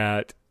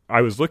 that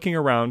I was looking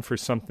around for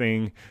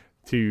something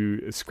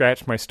to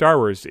scratch my Star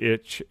Wars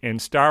itch,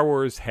 and Star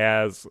Wars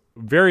has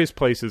various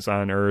places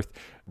on Earth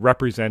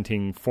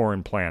representing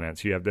foreign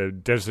planets. You have the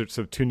deserts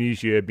of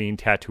Tunisia being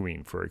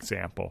Tatooine, for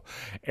example.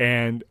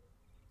 And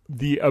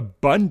the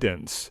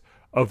abundance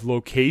of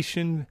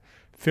location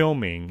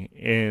filming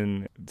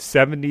in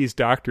 70s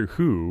Doctor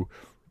Who,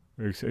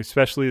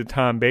 especially the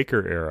Tom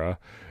Baker era,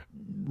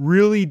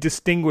 really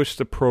distinguished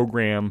the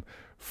program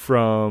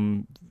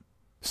from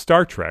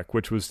Star Trek,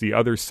 which was the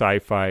other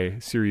sci-fi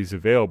series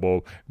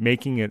available,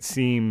 making it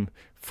seem,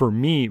 for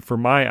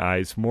my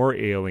eyes, more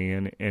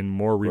alien and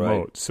more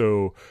remote. Right.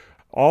 So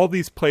all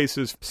these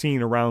places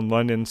seen around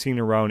London, seen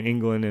around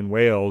England and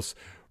Wales,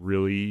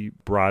 really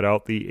brought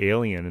out the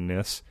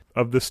alienness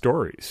of the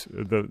stories.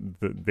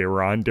 They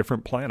were on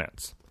different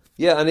planets.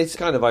 Yeah, and it's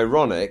kind of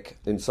ironic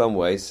in some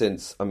ways,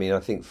 since, I mean, I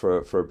think for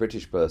a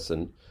British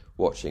person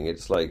watching it,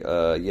 it's like,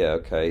 yeah,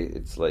 okay,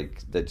 it's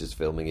like they're just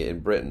filming it in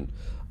Britain.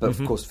 But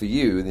of course, for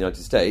you in the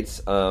United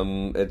States,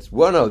 it's,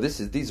 well, no,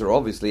 these are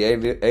obviously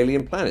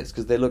alien planets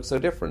because they look so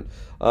different.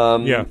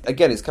 Yeah.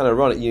 Again, it's kind of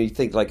ironic. You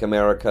think like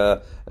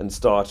America and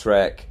Star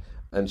Trek,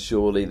 and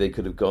surely they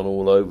could have gone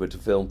all over to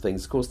film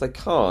things. Of course, they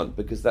can't,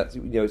 because that's,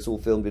 you know, it's all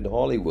filmed in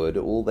Hollywood.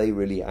 All they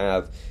really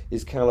have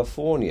is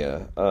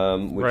California,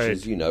 which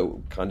is, you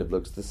know, kind of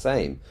looks the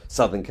same.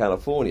 Southern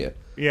California.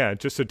 Yeah,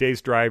 just a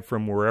day's drive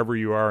from wherever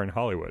you are in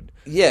Hollywood.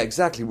 Yeah,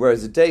 exactly.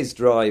 Whereas a day's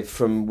drive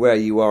from where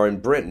you are in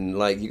Britain,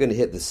 like, you're going to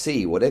hit the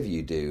sea, whatever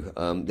you do.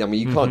 I mean,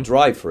 you can't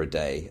drive for a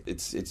day.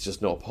 It's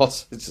just not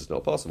possible. It's just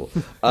not possible.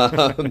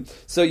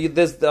 So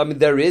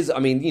there is. I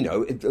mean, you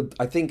know,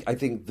 I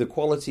think the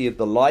quality of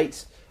the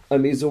light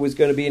is always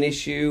going to be an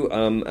issue.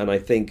 And I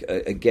think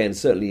again,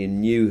 certainly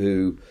in New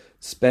Who,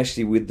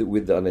 especially with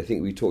and I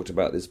think we talked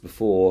about this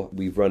before,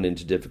 we've run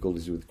into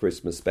difficulties with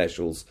Christmas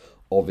specials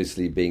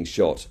obviously being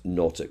shot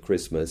not at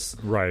Christmas,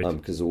 right?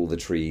 Because all the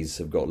trees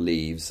have got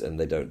leaves, and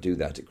they don't do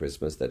that at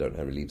Christmas. They don't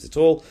have any leaves at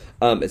all,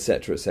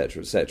 etc.,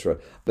 etc., etc.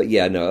 But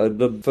yeah,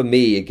 no. For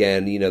me,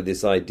 again, you know,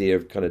 this idea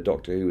of kind of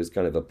Doctor Who is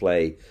kind of a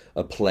play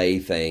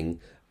thing.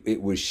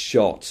 It was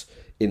shot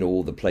in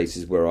all the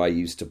places where I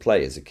used to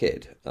play as a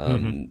kid.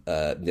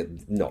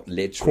 Not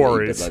literally,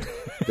 quarries. But like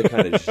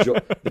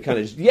the kind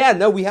of yeah.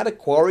 No, we had a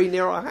quarry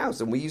near our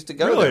house, and we used to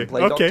go there and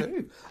play Doctor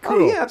Who.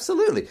 Cool. Oh yeah,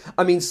 absolutely.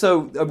 I mean,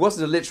 so it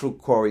wasn't a literal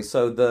quarry.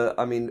 So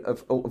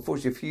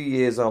unfortunately, a few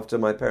years after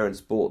my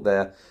parents bought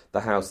the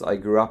house that I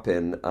grew up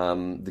in,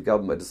 the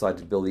government decided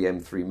to build the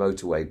M3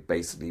 motorway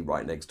basically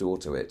right next door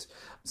to it.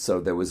 So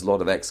there was a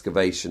lot of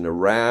excavation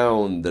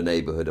around the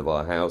neighbourhood of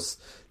our house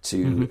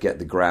to get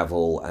the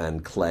gravel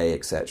and clay,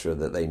 etc.,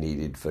 that they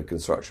needed for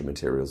construction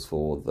materials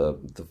for the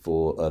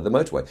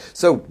motorway.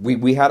 So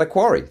we had a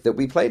quarry that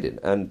we played in,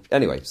 and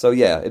anyway, so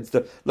yeah, it's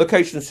the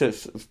location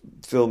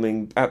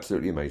filming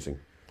absolutely amazing.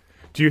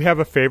 Do you have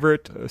a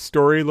favorite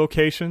story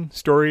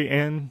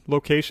and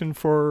location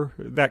for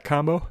that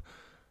combo?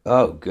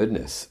 Oh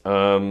goodness.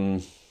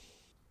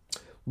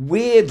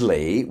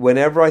 Weirdly,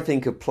 whenever I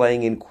think of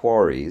playing in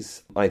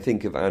quarries, I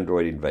think of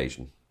Android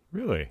Invasion.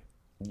 Really?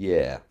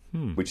 Yeah.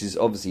 Which is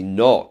obviously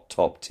not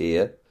top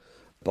tier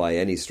by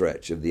any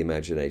stretch of the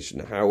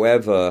imagination.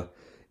 However,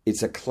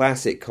 it's a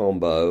classic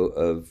combo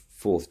of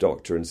Fourth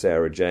Doctor and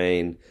Sarah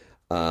Jane.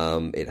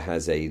 It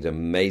has an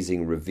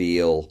amazing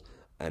reveal,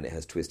 and it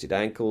has twisted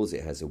ankles.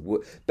 It has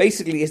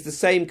basically it's the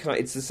same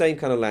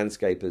kind of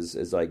landscape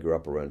as I grew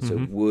up around. So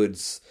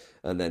woods,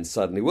 and then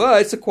suddenly, well,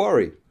 it's a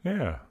quarry.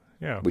 Yeah.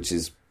 Which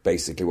is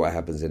basically what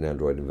happens in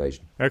Android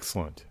Invasion.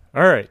 Excellent.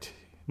 All right.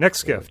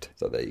 Next gift.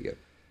 So there you go.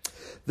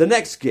 The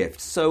next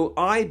gift. So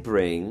I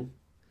bring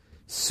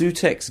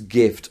Sutekh's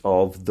gift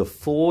of the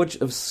Forge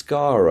of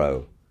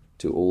Skaro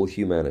to all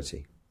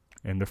humanity.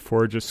 And the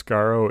Forge of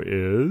Skaro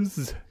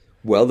is?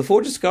 Well, the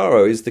Forge of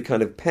Skaro is the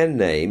kind of pen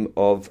name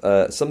of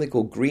something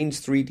called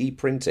Green's 3D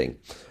printing,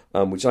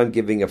 which I'm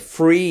giving a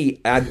free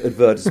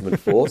advertisement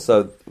for.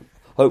 So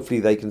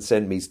hopefully they can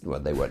send me... Well,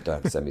 they won't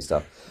have to send me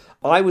stuff.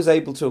 I was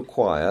able to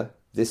acquire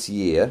this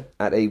year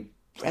at a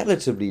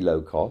relatively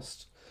low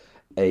cost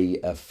a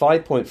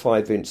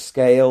 5.5-inch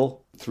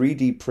scale,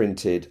 3D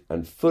printed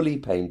and fully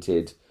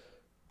painted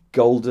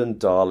Golden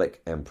Dalek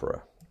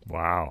Emperor.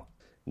 Wow.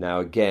 Now,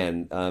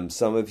 again,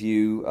 some of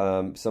you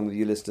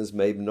listeners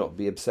may not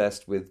be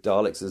obsessed with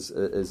Daleks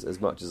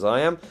as much as I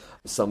am.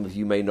 Some of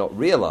you may not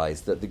realise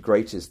that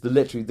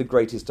literally the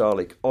greatest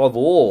Dalek of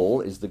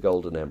all is the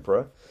Golden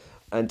Emperor.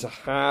 And to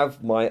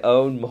have my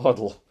own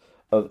model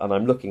and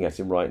I'm looking at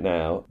him right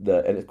now,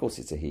 and of course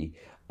it's a he,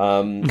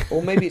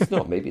 or maybe it's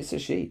not, maybe it's a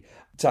she.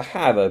 To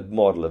have a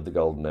model of the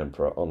Golden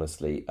Emperor,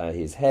 honestly,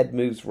 his head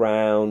moves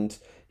round,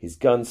 his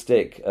gun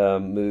stick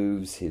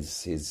moves,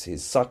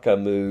 his sucker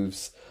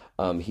moves.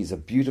 He's a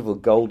beautiful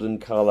golden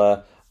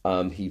colour.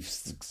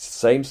 He's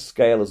same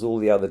scale as all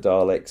the other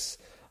Daleks.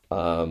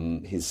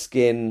 His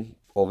skin,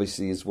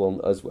 obviously, is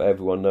as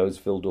everyone knows,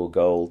 Fildor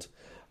gold.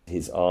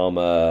 His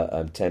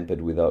armour tempered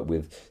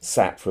with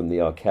sap from the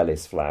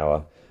Arkellis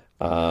flower.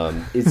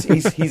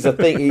 He's a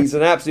thing. He's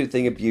an absolute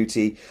thing of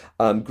beauty.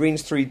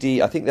 Green's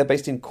 3D. I think they're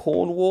based in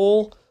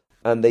Cornwall,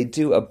 and they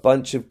do a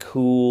bunch of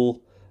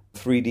cool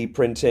 3D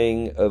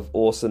printing of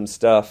awesome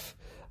stuff.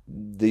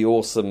 The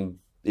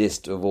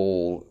awesomest of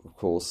all, of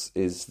course,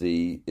 is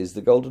the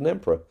Golden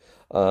Emperor.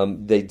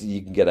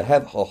 You can get a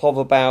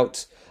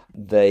hoverbout.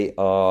 They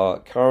are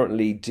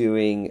currently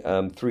doing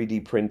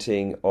 3D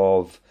printing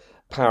of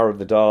Power of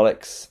the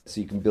Daleks,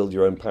 so you can build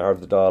your own Power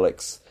of the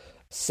Daleks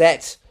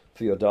set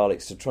for your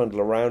Daleks to trundle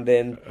around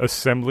in.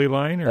 Assembly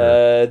line?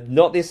 Or?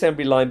 Not the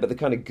assembly line, but the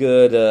kind of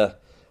girder.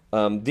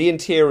 The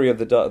interior of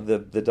the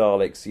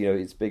Daleks,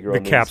 it's bigger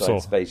on the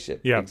inside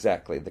spaceship. Yep.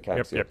 Exactly, the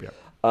capsule. Yep.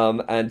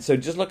 And so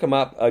just look them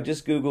up.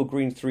 Just Google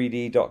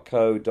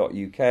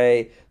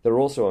green3d.co.uk. They're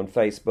also on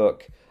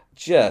Facebook.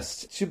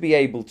 Just should be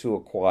able to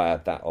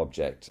acquire that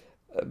object.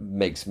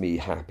 makes me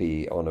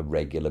happy on a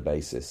regular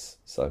basis.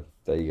 So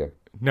there you go.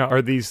 Now,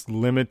 are these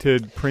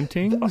limited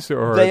printings,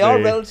 or they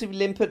are relatively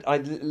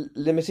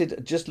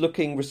limited. Just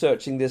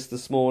researching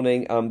this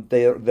morning.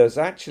 There's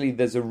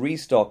a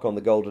restock on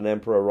the Golden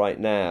Emperor right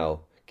now,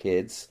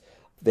 kids.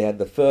 They had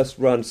the first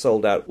run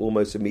sold out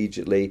almost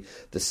immediately.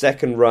 The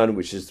second run,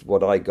 which is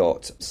what I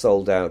got,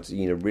 sold out,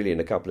 really in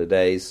a couple of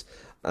days.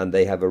 And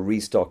they have a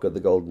restock of the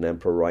Golden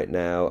Emperor right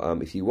now.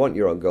 If you want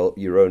your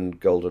own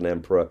Golden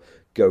Emperor,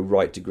 go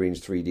right to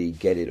Greens 3D,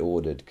 get it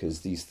ordered,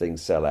 because these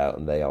things sell out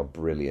and they are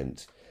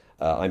brilliant.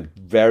 I'm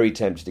very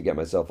tempted to get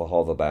myself a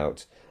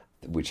Hoverbout,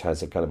 which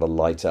has a kind of a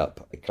light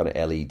up, a kind of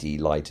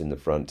LED light in the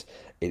front.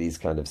 It is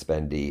kind of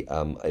spendy.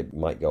 It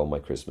might go on my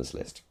Christmas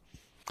list.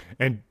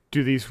 And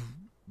do these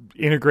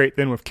integrate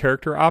then with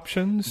character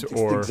options? It's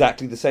or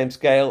exactly the same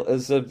scale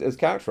as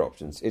character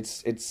options.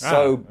 It's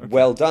so okay.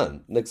 Well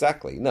done.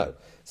 Exactly. No.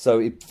 So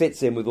it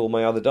fits in with all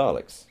my other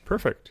Daleks.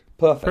 Perfect.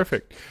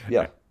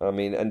 Yeah. I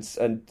mean,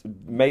 and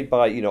made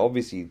by,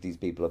 obviously these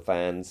people are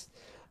fans,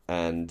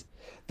 and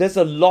there's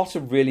a lot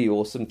of really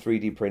awesome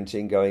 3D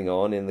printing going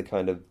on in the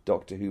kind of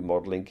Doctor Who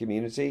modelling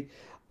community,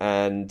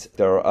 and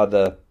there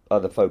are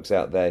other folks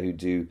out there who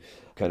do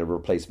kind of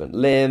replacement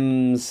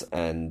limbs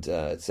and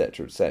et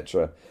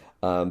cetera,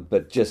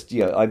 but just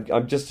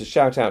I'm just a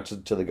shout out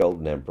to the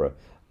Golden Emperor,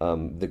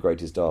 the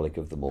greatest Dalek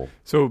of them all.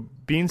 So,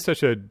 being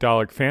such a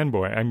Dalek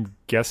fanboy, I'm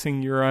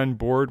guessing you're on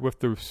board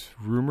with the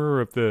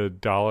rumor of the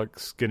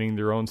Daleks getting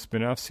their own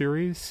spin-off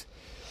series.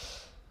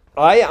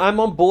 I'm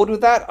on board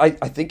with that. I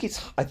think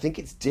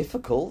it's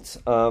difficult.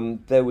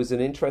 There was an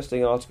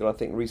interesting article, I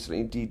think, recently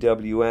in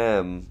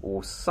DWM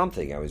or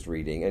something I was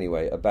reading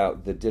anyway,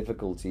 about the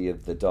difficulty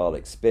of the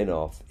Dalek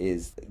spin-off.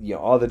 Is,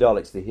 are the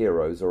Daleks the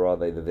heroes or are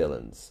they the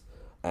villains?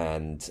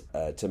 And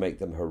to make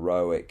them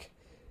heroic,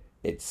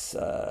 it's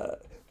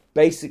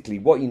basically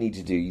what you need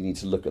to do. You need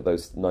to look at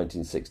those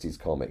 1960s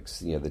comics,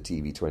 the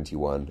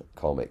TV21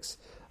 comics,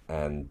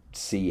 and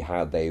see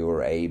how they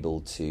were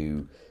able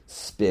to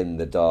spin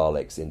the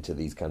Daleks into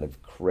these kind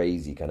of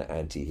crazy kind of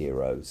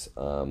anti-heroes,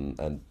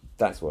 and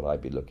that's what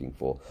I'd be looking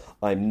for.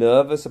 I'm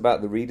nervous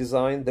about the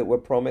redesign that were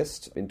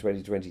promised in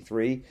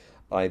 2023.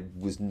 I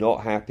was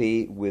not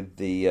happy with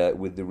the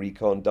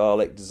Recon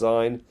Dalek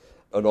design,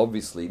 and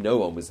obviously no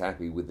one was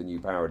happy with the new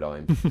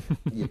paradigm.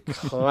 You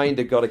kind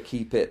of got to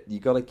keep it. You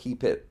got to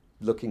keep it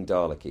looking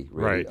Dalek-y,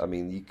 really. Right. I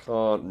mean, you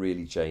can't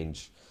really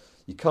change.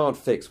 You can't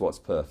fix what's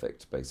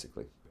perfect,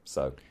 basically.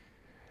 So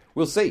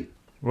we'll see.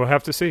 We'll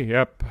have to see.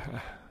 Yep.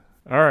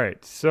 All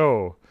right.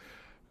 So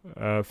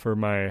for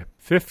my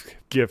fifth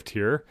gift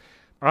here,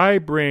 I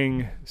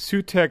bring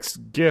Sutekh's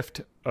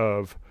gift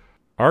of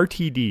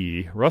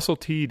RTD, Russell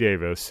T.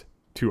 Davies,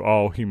 to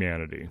all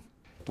humanity.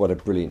 What a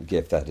brilliant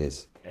gift that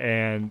is.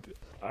 And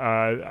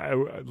I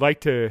would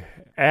like to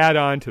add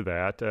on to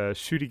that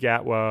Ncuti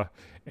Gatwa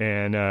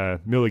and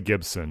Millie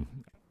Gibson.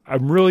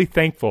 I'm really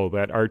thankful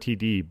that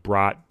RTD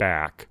brought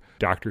back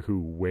Doctor Who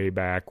way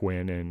back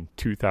when in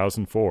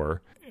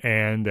 2004,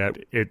 and that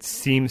it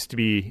seems to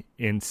be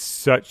in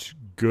such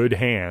good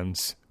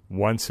hands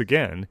once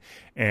again.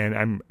 And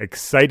I'm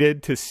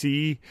excited to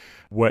see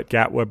what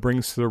Gatwa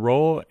brings to the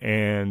role.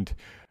 And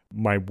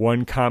my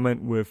one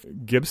comment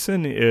with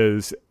Gibson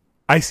is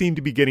I seem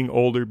to be getting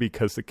older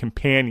because the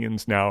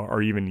companions now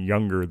are even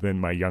younger than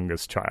my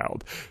youngest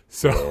child.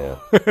 So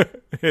yeah.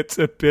 it's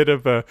a bit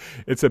of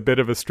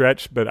a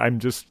stretch, but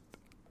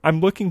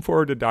I'm looking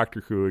forward to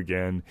Doctor Who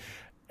again.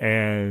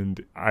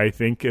 And I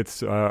think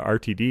it's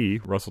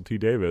RTD, Russell T.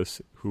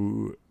 Davies,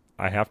 who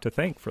I have to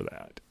thank for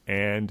that.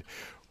 And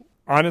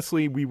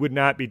honestly, we would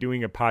not be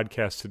doing a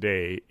podcast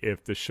today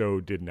if the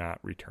show did not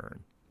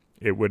return.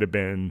 It would have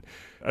been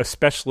a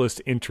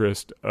specialist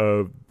interest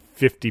of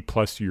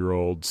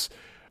 50-plus-year-olds.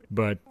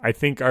 But I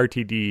think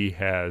RTD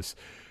has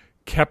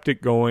kept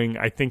it going.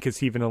 I think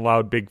it's even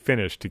allowed Big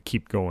Finish to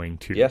keep going,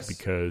 too. Yes.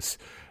 Because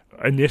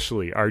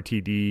initially,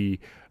 RTD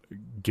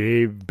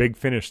gave Big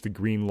Finish the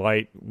green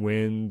light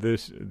when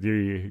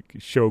the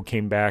show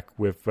came back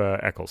with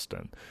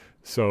Eccleston.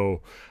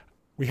 So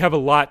we have a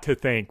lot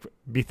to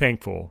be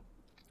thankful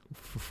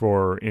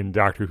for in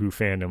Doctor Who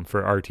fandom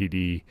for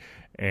RTD.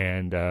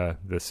 And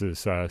this is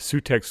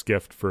Sutekh's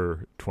gift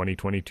for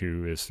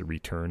 2022 is the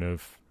return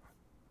of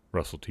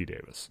Russell T.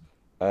 Davies.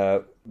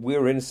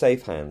 We're in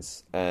safe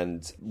hands,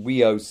 and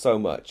we owe so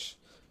much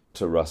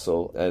to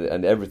Russell,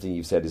 and everything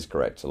you've said is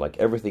correct. Like,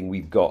 everything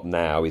we've got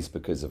now is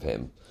because of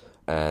him.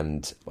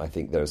 And I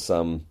think there are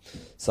some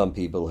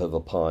people have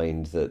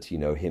opined that,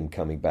 him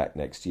coming back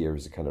next year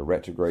is a kind of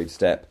retrograde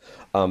step.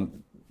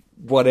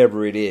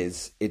 Whatever it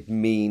is, it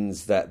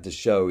means that the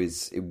show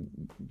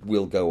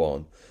will go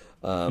on.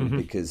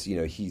 Because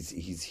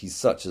he's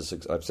such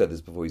I've said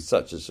this before, he's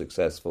such a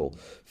successful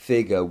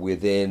figure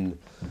within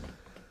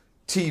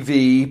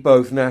TV,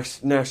 both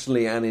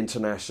nationally and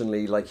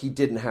internationally. Like, he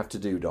didn't have to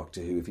do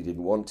Doctor Who if he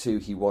didn't want to.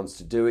 He wants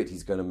to do it.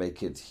 He's going to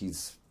make it.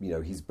 He's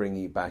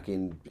bringing it back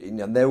in,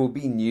 and it will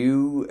be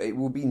new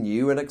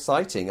and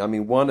exciting. I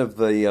mean, one of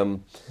the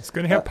it's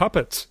going to have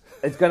puppets.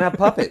 It's going to have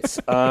puppets.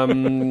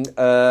 And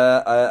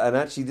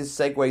actually, this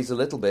segues a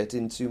little bit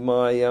into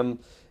my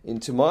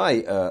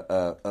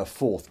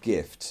fourth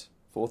gift.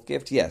 Fourth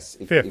gift, yes,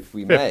 if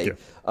we may.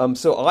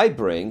 So I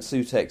bring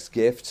Sutekh's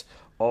gift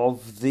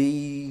of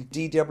the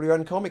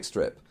DWN comic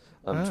strip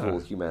to all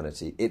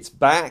humanity. It's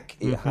back.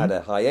 It had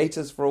a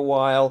hiatus for a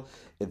while.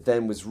 It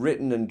then was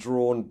written and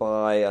drawn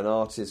by an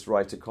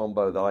artist-writer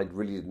combo that I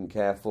really didn't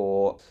care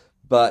for.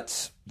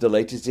 But the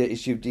latest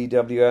issue of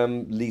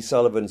DWM, Lee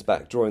Sullivan's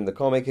back drawing the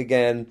comic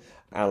again.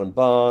 Alan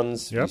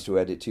Barnes used to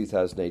edit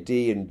 2000 AD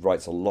and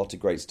writes a lot of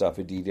great stuff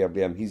in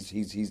DWM.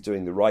 He's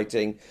doing the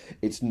writing.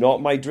 It's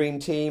not my dream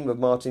team of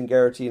Martin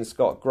Geraghty and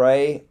Scott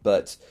Gray,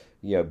 but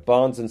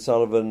Barnes and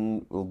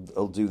Sullivan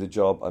will do the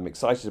job. I'm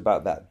excited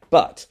about that.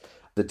 But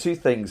the two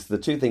things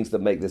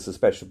that make this a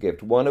special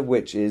gift, one of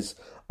which is,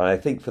 I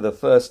think for the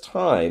first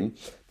time,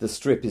 the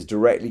strip is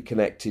directly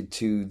connected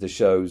to the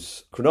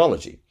show's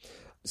chronology.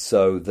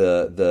 So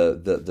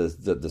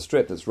the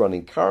strip that's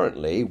running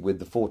currently with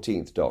the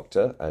 14th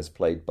Doctor, as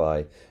played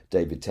by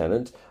David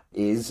Tennant,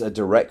 is a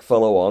direct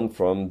follow-on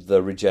from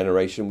the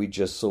regeneration we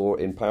just saw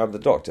in Power of the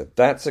Doctor.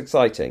 That's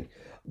exciting.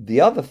 The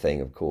other thing,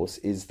 of course,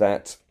 is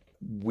that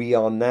we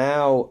are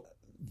now...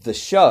 The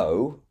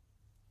show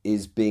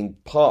is being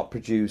part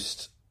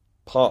produced,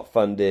 part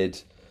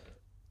funded,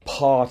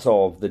 part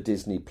of the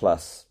Disney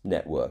Plus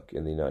network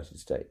in the United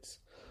States.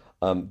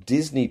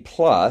 Disney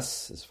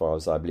Plus, as far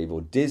as I believe, or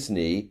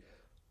Disney,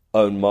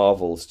 own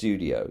Marvel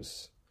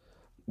Studios,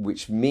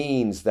 which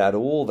means that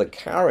all the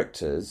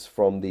characters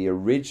from the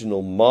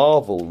original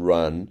Marvel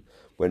run,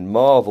 when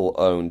Marvel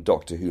owned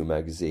Doctor Who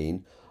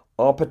magazine,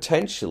 are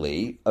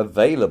potentially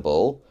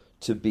available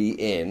to be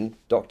in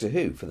Doctor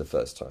Who for the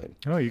first time.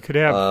 Oh, you could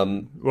have...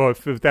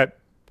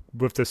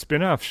 with the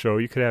spin-off show,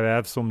 you could have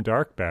Absalom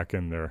Dark back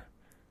in there.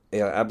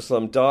 Yeah,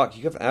 Absalom Dark.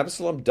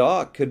 Absalom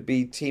Dark could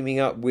be teaming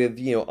up with,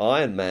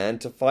 Iron Man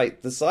to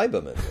fight the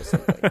Cybermen or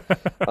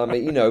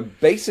something.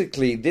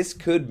 Basically this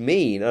could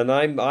mean, and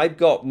I've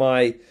got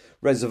my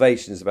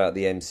reservations about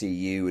the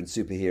MCU and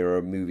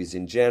superhero movies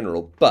in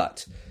general,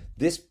 but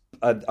this,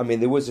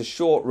 there was a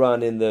short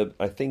run in the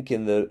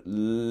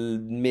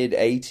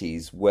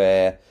mid-80s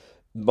where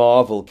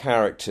Marvel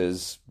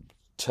characters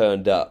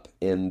turned up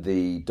in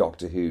the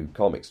Doctor Who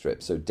comic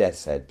strip. So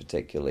Death's Head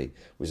particularly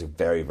was a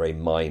very, very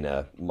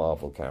minor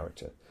Marvel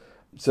character.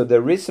 So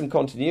there is some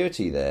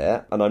continuity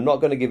there, and I'm not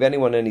going to give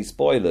anyone any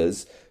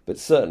spoilers, but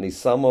certainly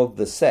some of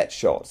the set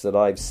shots that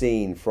I've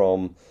seen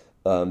from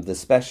the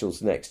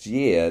specials next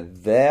year,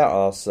 there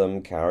are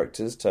some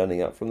characters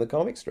turning up from the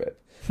comic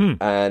strip.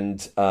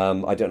 And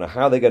I don't know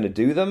how they're going to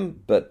do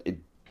them, but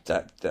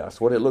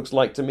that's what it looks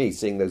like to me,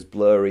 seeing those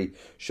blurry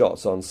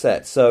shots on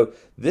set. So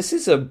this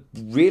is a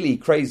really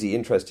crazy,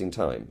 interesting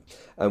time.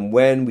 And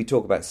when we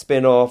talk about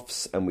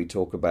spin-offs and we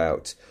talk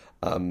about,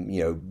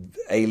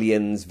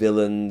 aliens,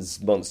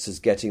 villains, monsters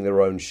getting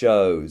their own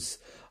shows,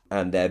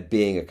 and there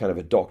being a kind of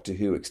a Doctor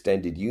Who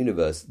extended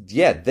universe,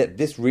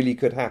 this really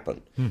could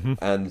happen.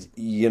 And,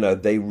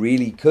 they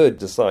really could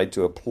decide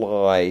to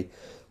apply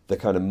the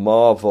kind of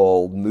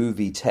Marvel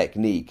movie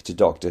technique to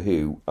Doctor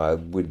Who.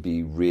 Would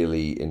be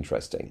really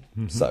interesting.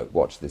 So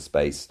watch this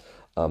space.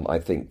 I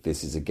think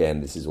this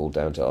is all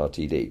down to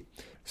RTD.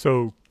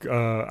 So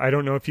I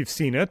don't know if you've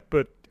seen it,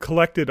 but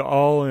collected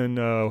all in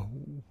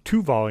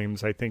 2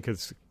 volumes, I think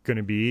is going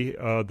to be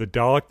the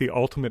Dalek, the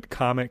Ultimate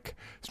Comic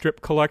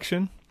Strip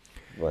Collection.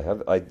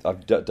 I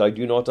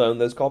do not own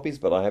those copies,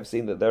 but I have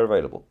seen that they're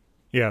available.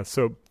 Yeah,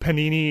 so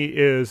Panini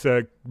is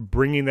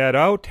bringing that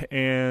out,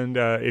 and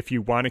if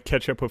you want to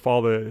catch up with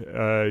all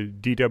the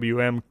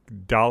DWM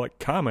Dalek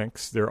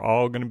comics, they're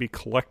all going to be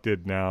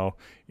collected now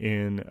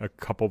in a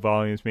couple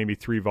volumes, maybe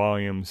 3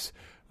 volumes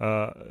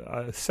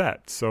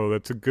set. So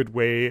that's a good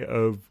way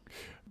of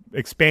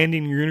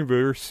expanding your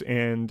universe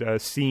and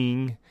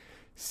seeing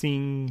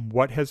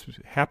what has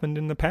happened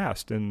in the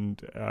past. And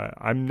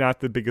I'm not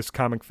the biggest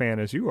comic fan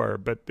as you are,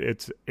 but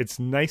it's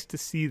nice to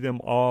see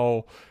them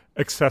all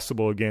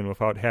accessible again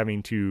without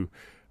having to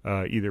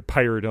either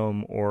pirate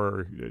them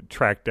or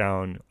track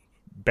down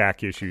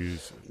back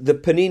issues. The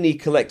Panini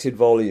collected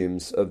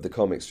volumes of the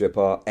comic strip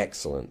are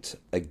excellent.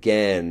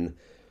 Again,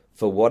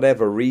 for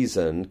whatever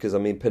reason, because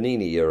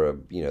Panini are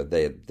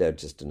they're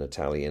just an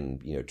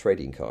Italian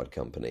trading card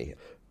company.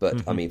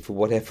 But for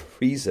whatever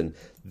reason,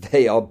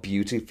 they are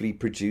beautifully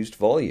produced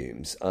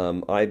volumes.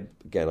 I'm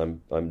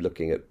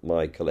looking at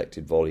my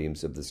collected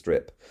volumes of the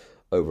strip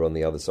over on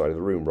the other side of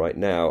the room right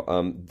now.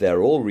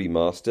 They're all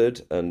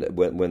remastered, and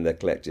when they're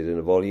collected in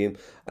a volume,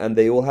 and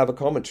they all have a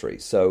commentary.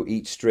 So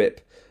each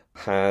strip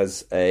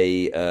has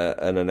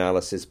an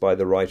analysis by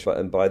the writer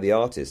and by the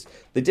artist.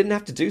 They didn't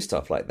have to do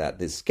stuff like that.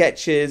 There's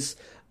sketches,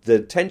 the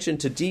attention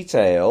to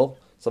detail,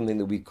 something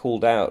that we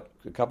called out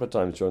a couple of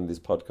times during this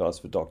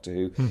podcast for Doctor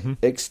Who,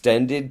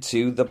 extended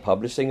to the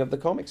publishing of the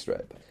comic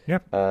strip.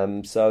 Yep.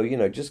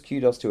 So just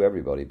kudos to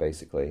everybody,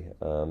 basically.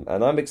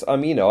 And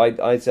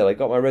I said I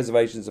got my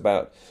reservations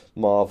about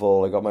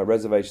Marvel, I got my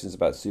reservations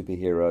about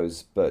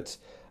superheroes, but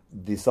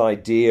this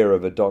idea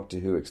of a Doctor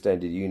Who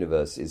extended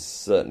universe is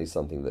certainly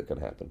something that could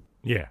happen.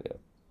 Yeah.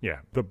 Yeah,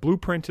 the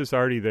blueprint is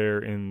already there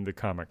in the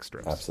comic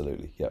strips.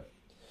 Absolutely, yeah.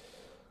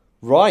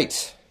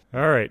 Right.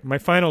 All right, my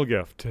final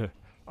gift.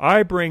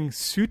 I bring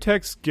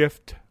Sutekh's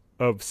gift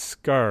of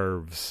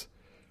scarves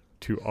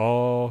to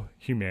all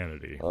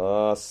humanity.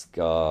 Ah,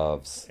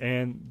 scarves.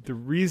 And the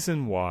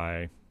reason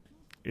why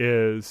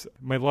is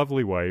my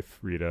lovely wife,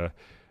 Rita,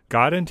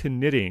 got into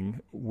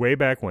knitting way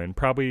back when,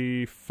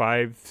 probably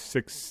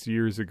 5-6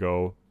 years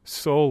ago,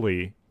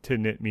 solely to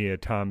knit me a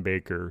Tom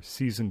Baker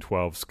season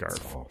 12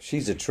 scarf. Oh,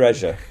 she's a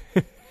treasure.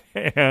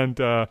 And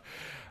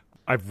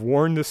I've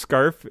worn the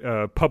scarf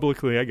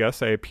publicly, I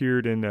guess. I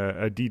appeared in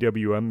a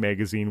DWM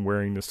magazine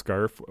wearing the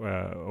scarf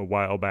a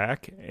while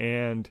back,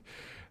 and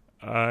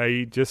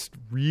I just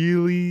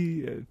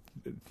really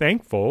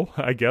thankful,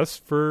 I guess,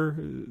 for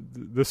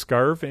the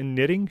scarf and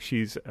knitting.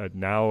 She's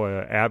now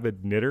an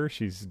avid knitter.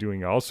 She's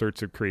doing all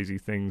sorts of crazy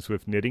things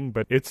with knitting,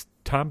 but it's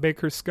Tom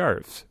Baker's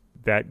scarves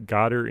that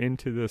got her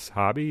into this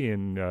hobby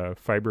in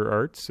fiber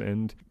arts,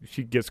 and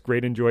she gets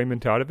great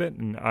enjoyment out of it,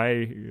 and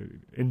I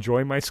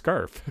enjoy my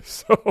scarf.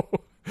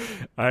 So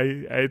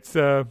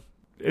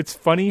it's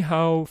funny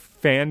how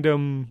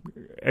fandom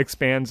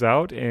expands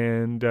out,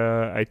 and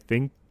I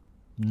think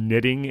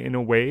knitting in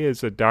a way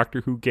is a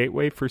Doctor Who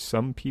gateway for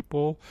some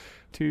people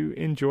to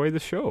enjoy the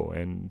show,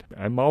 and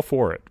I'm all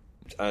for it.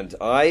 And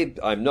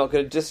I'm not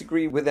going to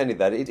disagree with any of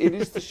that. It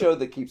is the show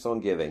that keeps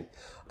on giving.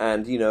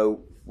 And,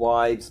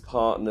 wives,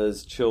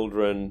 partners,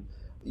 children,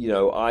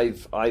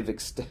 I've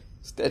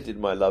extended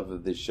my love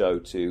of this show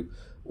to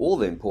all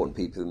the important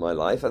people in my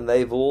life, and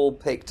they've all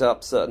picked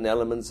up certain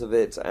elements of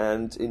it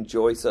and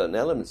enjoy certain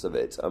elements of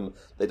it.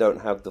 They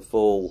don't have the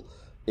full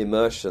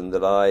immersion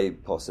that I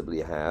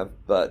possibly have,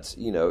 but,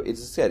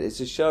 as I said,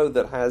 it's a show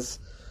that has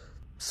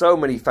so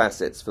many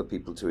facets for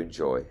people to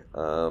enjoy,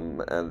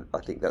 and I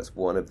think that's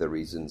one of the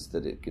reasons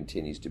that it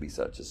continues to be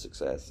such a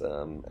success.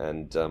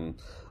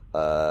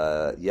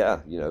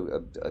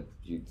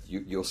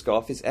 Your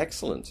scarf is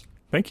excellent.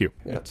 Thank you.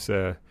 Yeah. It's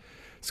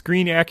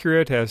screen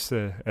accurate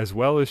as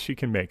well as she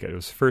can make it. It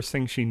was the first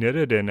thing she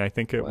knitted, and I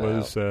think it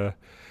was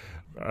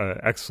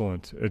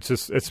excellent.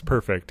 It's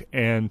perfect.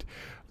 And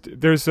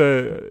there's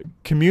a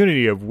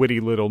community of witty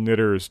little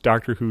knitters,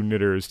 Doctor Who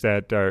knitters,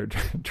 that are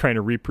trying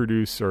to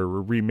reproduce or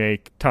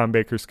remake Tom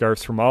Baker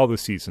scarves from all the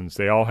seasons.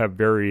 They all have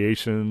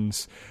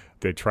variations.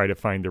 They try to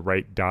find the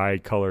right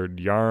dye-colored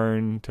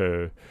yarn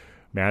to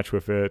match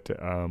with it.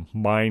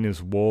 Mine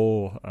is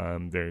wool.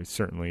 There's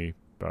certainly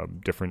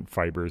different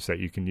fibers that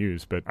you can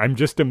use, but I'm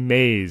just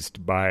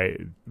amazed by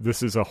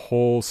this is a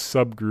whole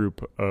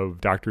subgroup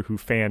of Doctor Who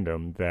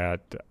fandom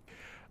that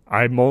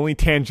I'm only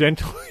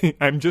tangentially,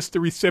 I'm just the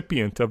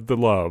recipient of the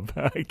love,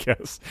 I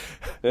guess.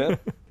 Yeah.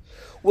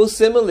 Well,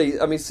 similarly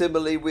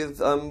with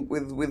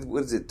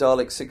what is it,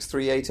 Dalek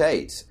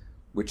 6388,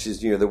 which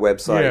is, the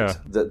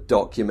website that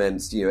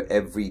documents,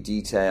 every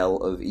detail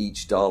of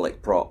each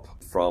Dalek prop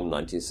from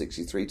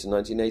 1963 to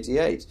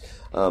 1988.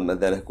 And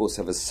then, of course,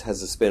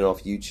 has a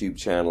spin-off YouTube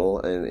channel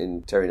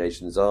in Terry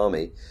Nation's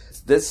Army.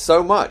 There's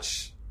so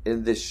much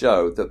in this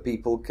show that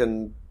people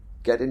can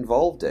get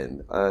involved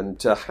in, and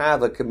to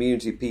have a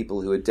community of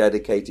people who are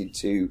dedicated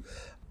to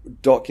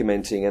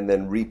documenting and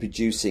then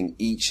reproducing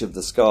each of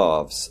the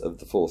scarves of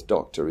the Fourth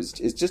Doctor is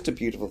just a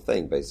beautiful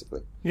thing,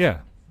 basically. Yeah,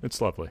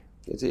 it's lovely.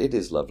 It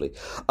is lovely.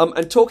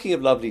 And talking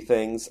of lovely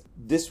things,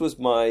 this was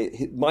my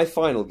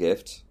final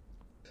gift.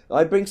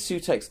 I bring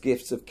Sutekh's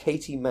gifts of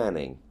Katie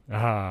Manning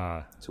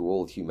to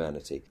all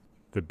humanity.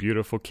 The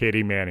beautiful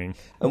Katie Manning.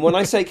 And when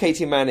I say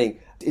Katie Manning,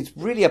 it's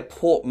really a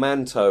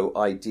portmanteau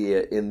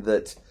idea in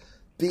that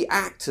the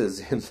actors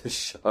in the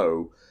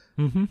show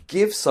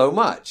give so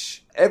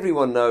much.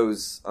 Everyone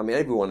knows,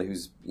 everyone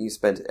who's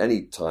spent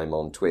any time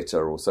on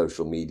Twitter or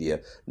social media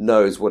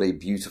knows what a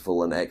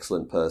beautiful and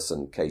excellent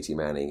person Katie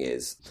Manning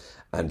is,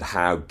 and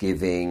how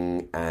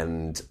giving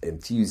and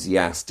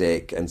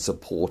enthusiastic and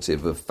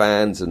supportive of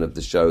fans and of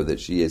the show that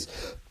she is.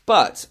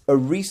 But a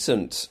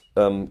recent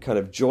kind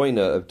of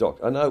joiner of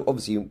I know,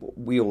 obviously,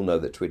 we all know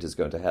that Twitter's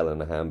going to hell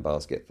in a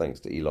handbasket thanks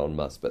to Elon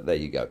Musk, but there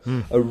you go.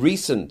 A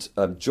recent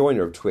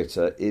joiner of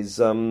Twitter is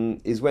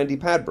Wendy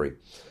Padbury.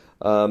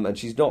 And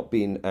she's not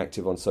been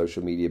active on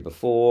social media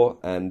before.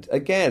 And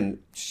again,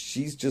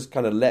 she's just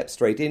kind of leapt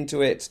straight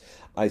into it.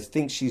 I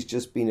think she's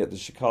just been at the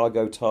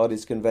Chicago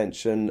TARDIS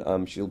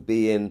convention. She'll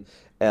be in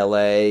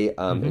LA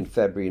in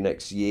February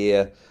next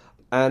year.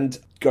 And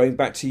going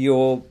back to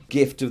your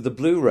gift of the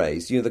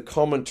Blu-rays, the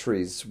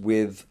commentaries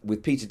with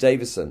Peter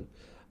Davison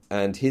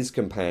and his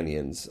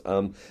companions,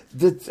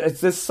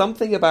 there's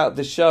something about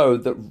the show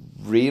that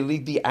really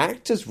the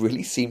actors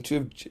really seem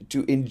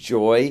to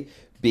enjoy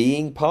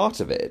being part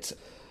of it.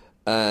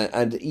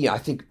 And I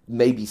think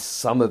maybe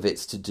some of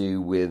it's to do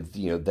with,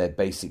 they're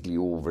basically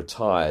all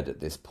retired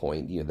at this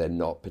point. They're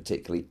not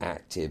particularly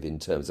active in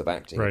terms of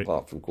acting,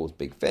 apart from, of course,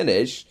 Big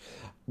Finish,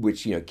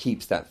 which,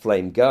 keeps that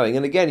flame going.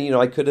 And again,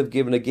 I could have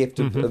given a gift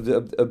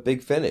of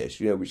Big Finish,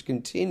 which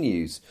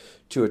continues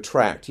to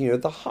attract,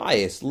 the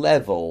highest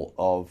level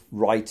of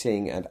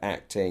writing and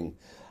acting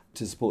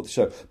to support the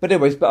show. But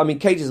anyways,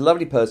 Katie's a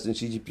lovely person.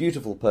 She's a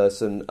beautiful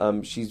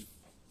person. She's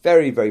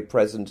very, very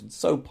present and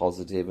so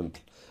positive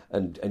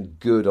and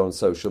good on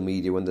social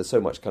media when there's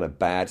so much kind of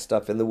bad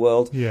stuff in the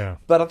world. Yeah.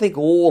 But I think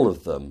all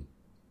of them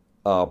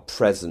are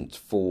present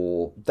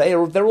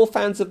they're all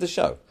fans of the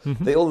show.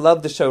 Mm-hmm. They all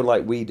love the show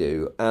like we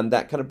do, and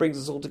that kind of brings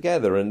us all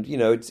together. And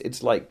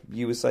it's like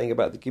you were saying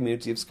about the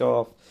community of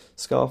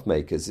scarf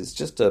makers. It's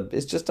just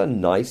a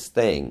nice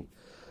thing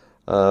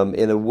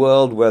in a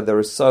world where there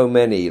are so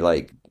many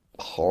like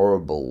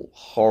horrible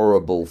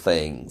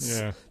things.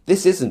 Yeah.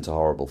 This isn't a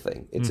horrible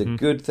thing. It's a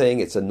good thing.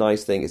 It's a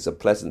nice thing. It's a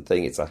pleasant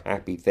thing. It's a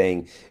happy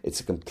thing.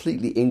 It's a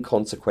completely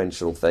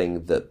inconsequential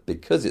thing that,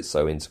 because it's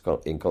so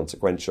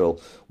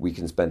inconsequential, we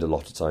can spend a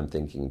lot of time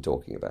thinking and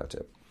talking about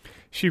it.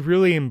 She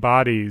really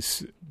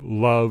embodies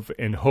love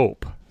and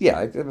hope.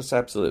 Yeah,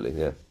 absolutely,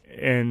 yeah.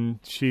 And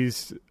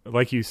she's,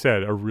 like you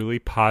said, a really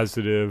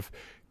positive,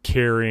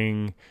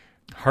 caring,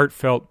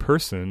 heartfelt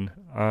person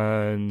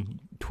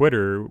on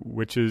Twitter,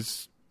 which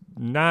is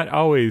not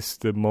always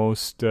the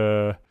most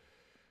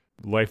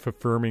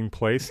life-affirming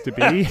place to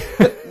be.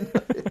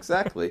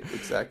 Exactly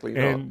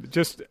not. And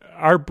just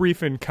our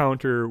brief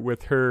encounter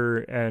with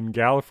her and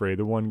Gallifrey,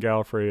 the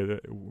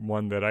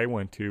one that I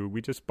went to,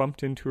 we just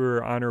bumped into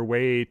her on her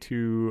way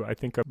to, I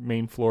think, a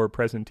main floor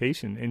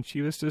presentation, and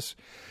she was just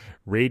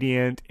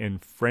radiant and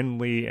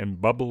friendly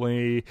and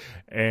bubbly,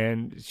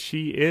 and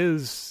she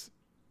is,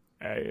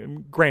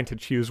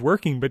 granted she is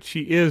working, but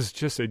she is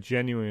just a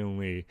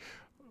genuinely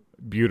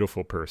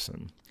beautiful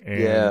person,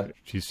 and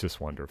she's just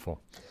wonderful.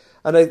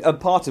 And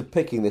part of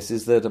picking this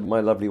is that my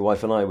lovely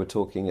wife and I were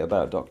talking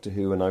about Doctor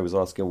Who, and I was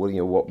asking,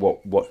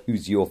 well,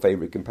 who's your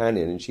favourite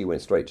companion? And she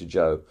went straight to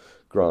Jo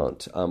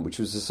Grant, which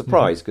was a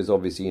surprise because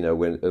obviously,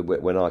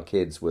 when our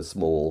kids were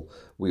small,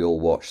 we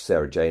all watched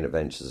Sarah Jane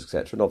Adventures,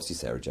 etc. And obviously,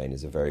 Sarah Jane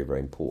is a very, very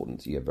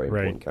important,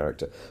 important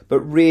character. But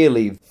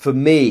really, for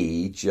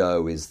me,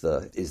 Jo is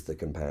the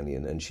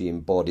companion, and she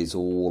embodies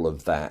all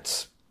of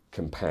that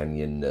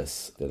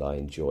companionness that I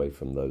enjoy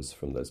from those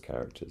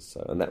characters.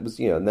 So, and that was,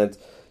 and then.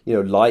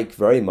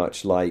 Very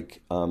much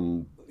like,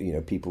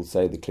 people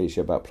say the cliche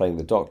about playing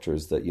the Doctor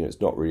is that,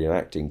 it's not really an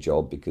acting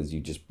job because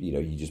you just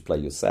play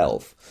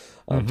yourself,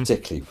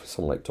 particularly with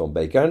someone like Tom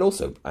Baker. And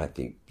also, I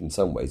think, in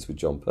some ways with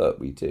John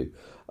Pertwee too.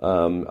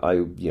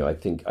 I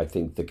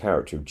think the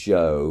character of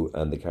Jo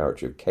and the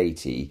character of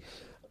Katie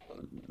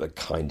are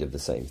kind of the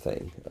same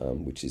thing,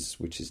 which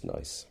is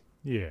nice.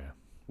 Yeah.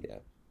 Yeah.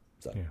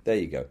 So, There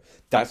you go.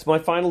 That's my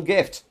final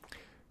gift.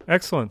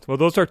 Excellent. Well,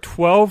 those are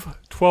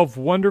 12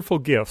 wonderful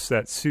gifts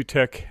that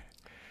Sutekh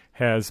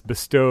has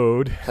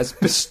bestowed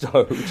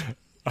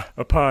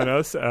upon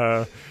us.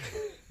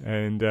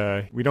 And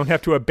we don't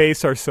have to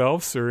abase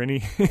ourselves or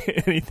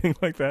anything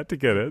like that to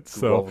get it.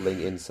 So,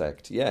 groveling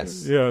insect,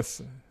 yes.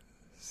 Yes.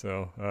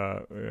 So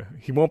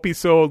he won't be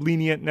so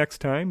lenient next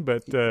time,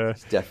 but...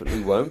 he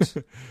definitely won't.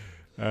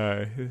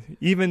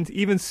 Even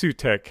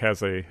Sutekh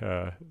has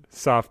a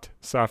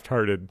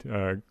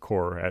soft-hearted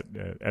core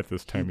at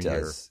this time of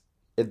year.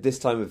 At this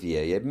time of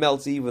year, it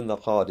melts even the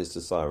hardest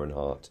of siren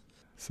heart.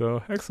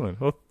 So,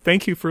 excellent. Well,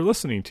 thank you for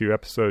listening to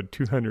episode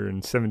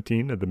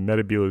 217 of the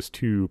Metabolus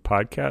 2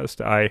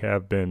 podcast. I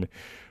have been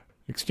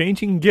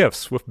exchanging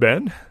gifts with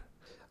Ben.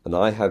 And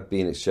I have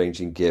been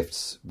exchanging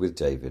gifts with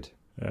David.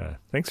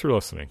 Thanks for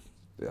listening.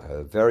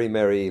 Very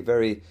merry,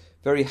 very,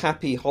 very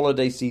happy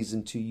holiday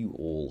season to you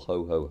all.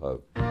 Ho, ho,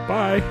 ho.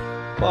 Bye.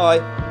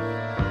 Bye.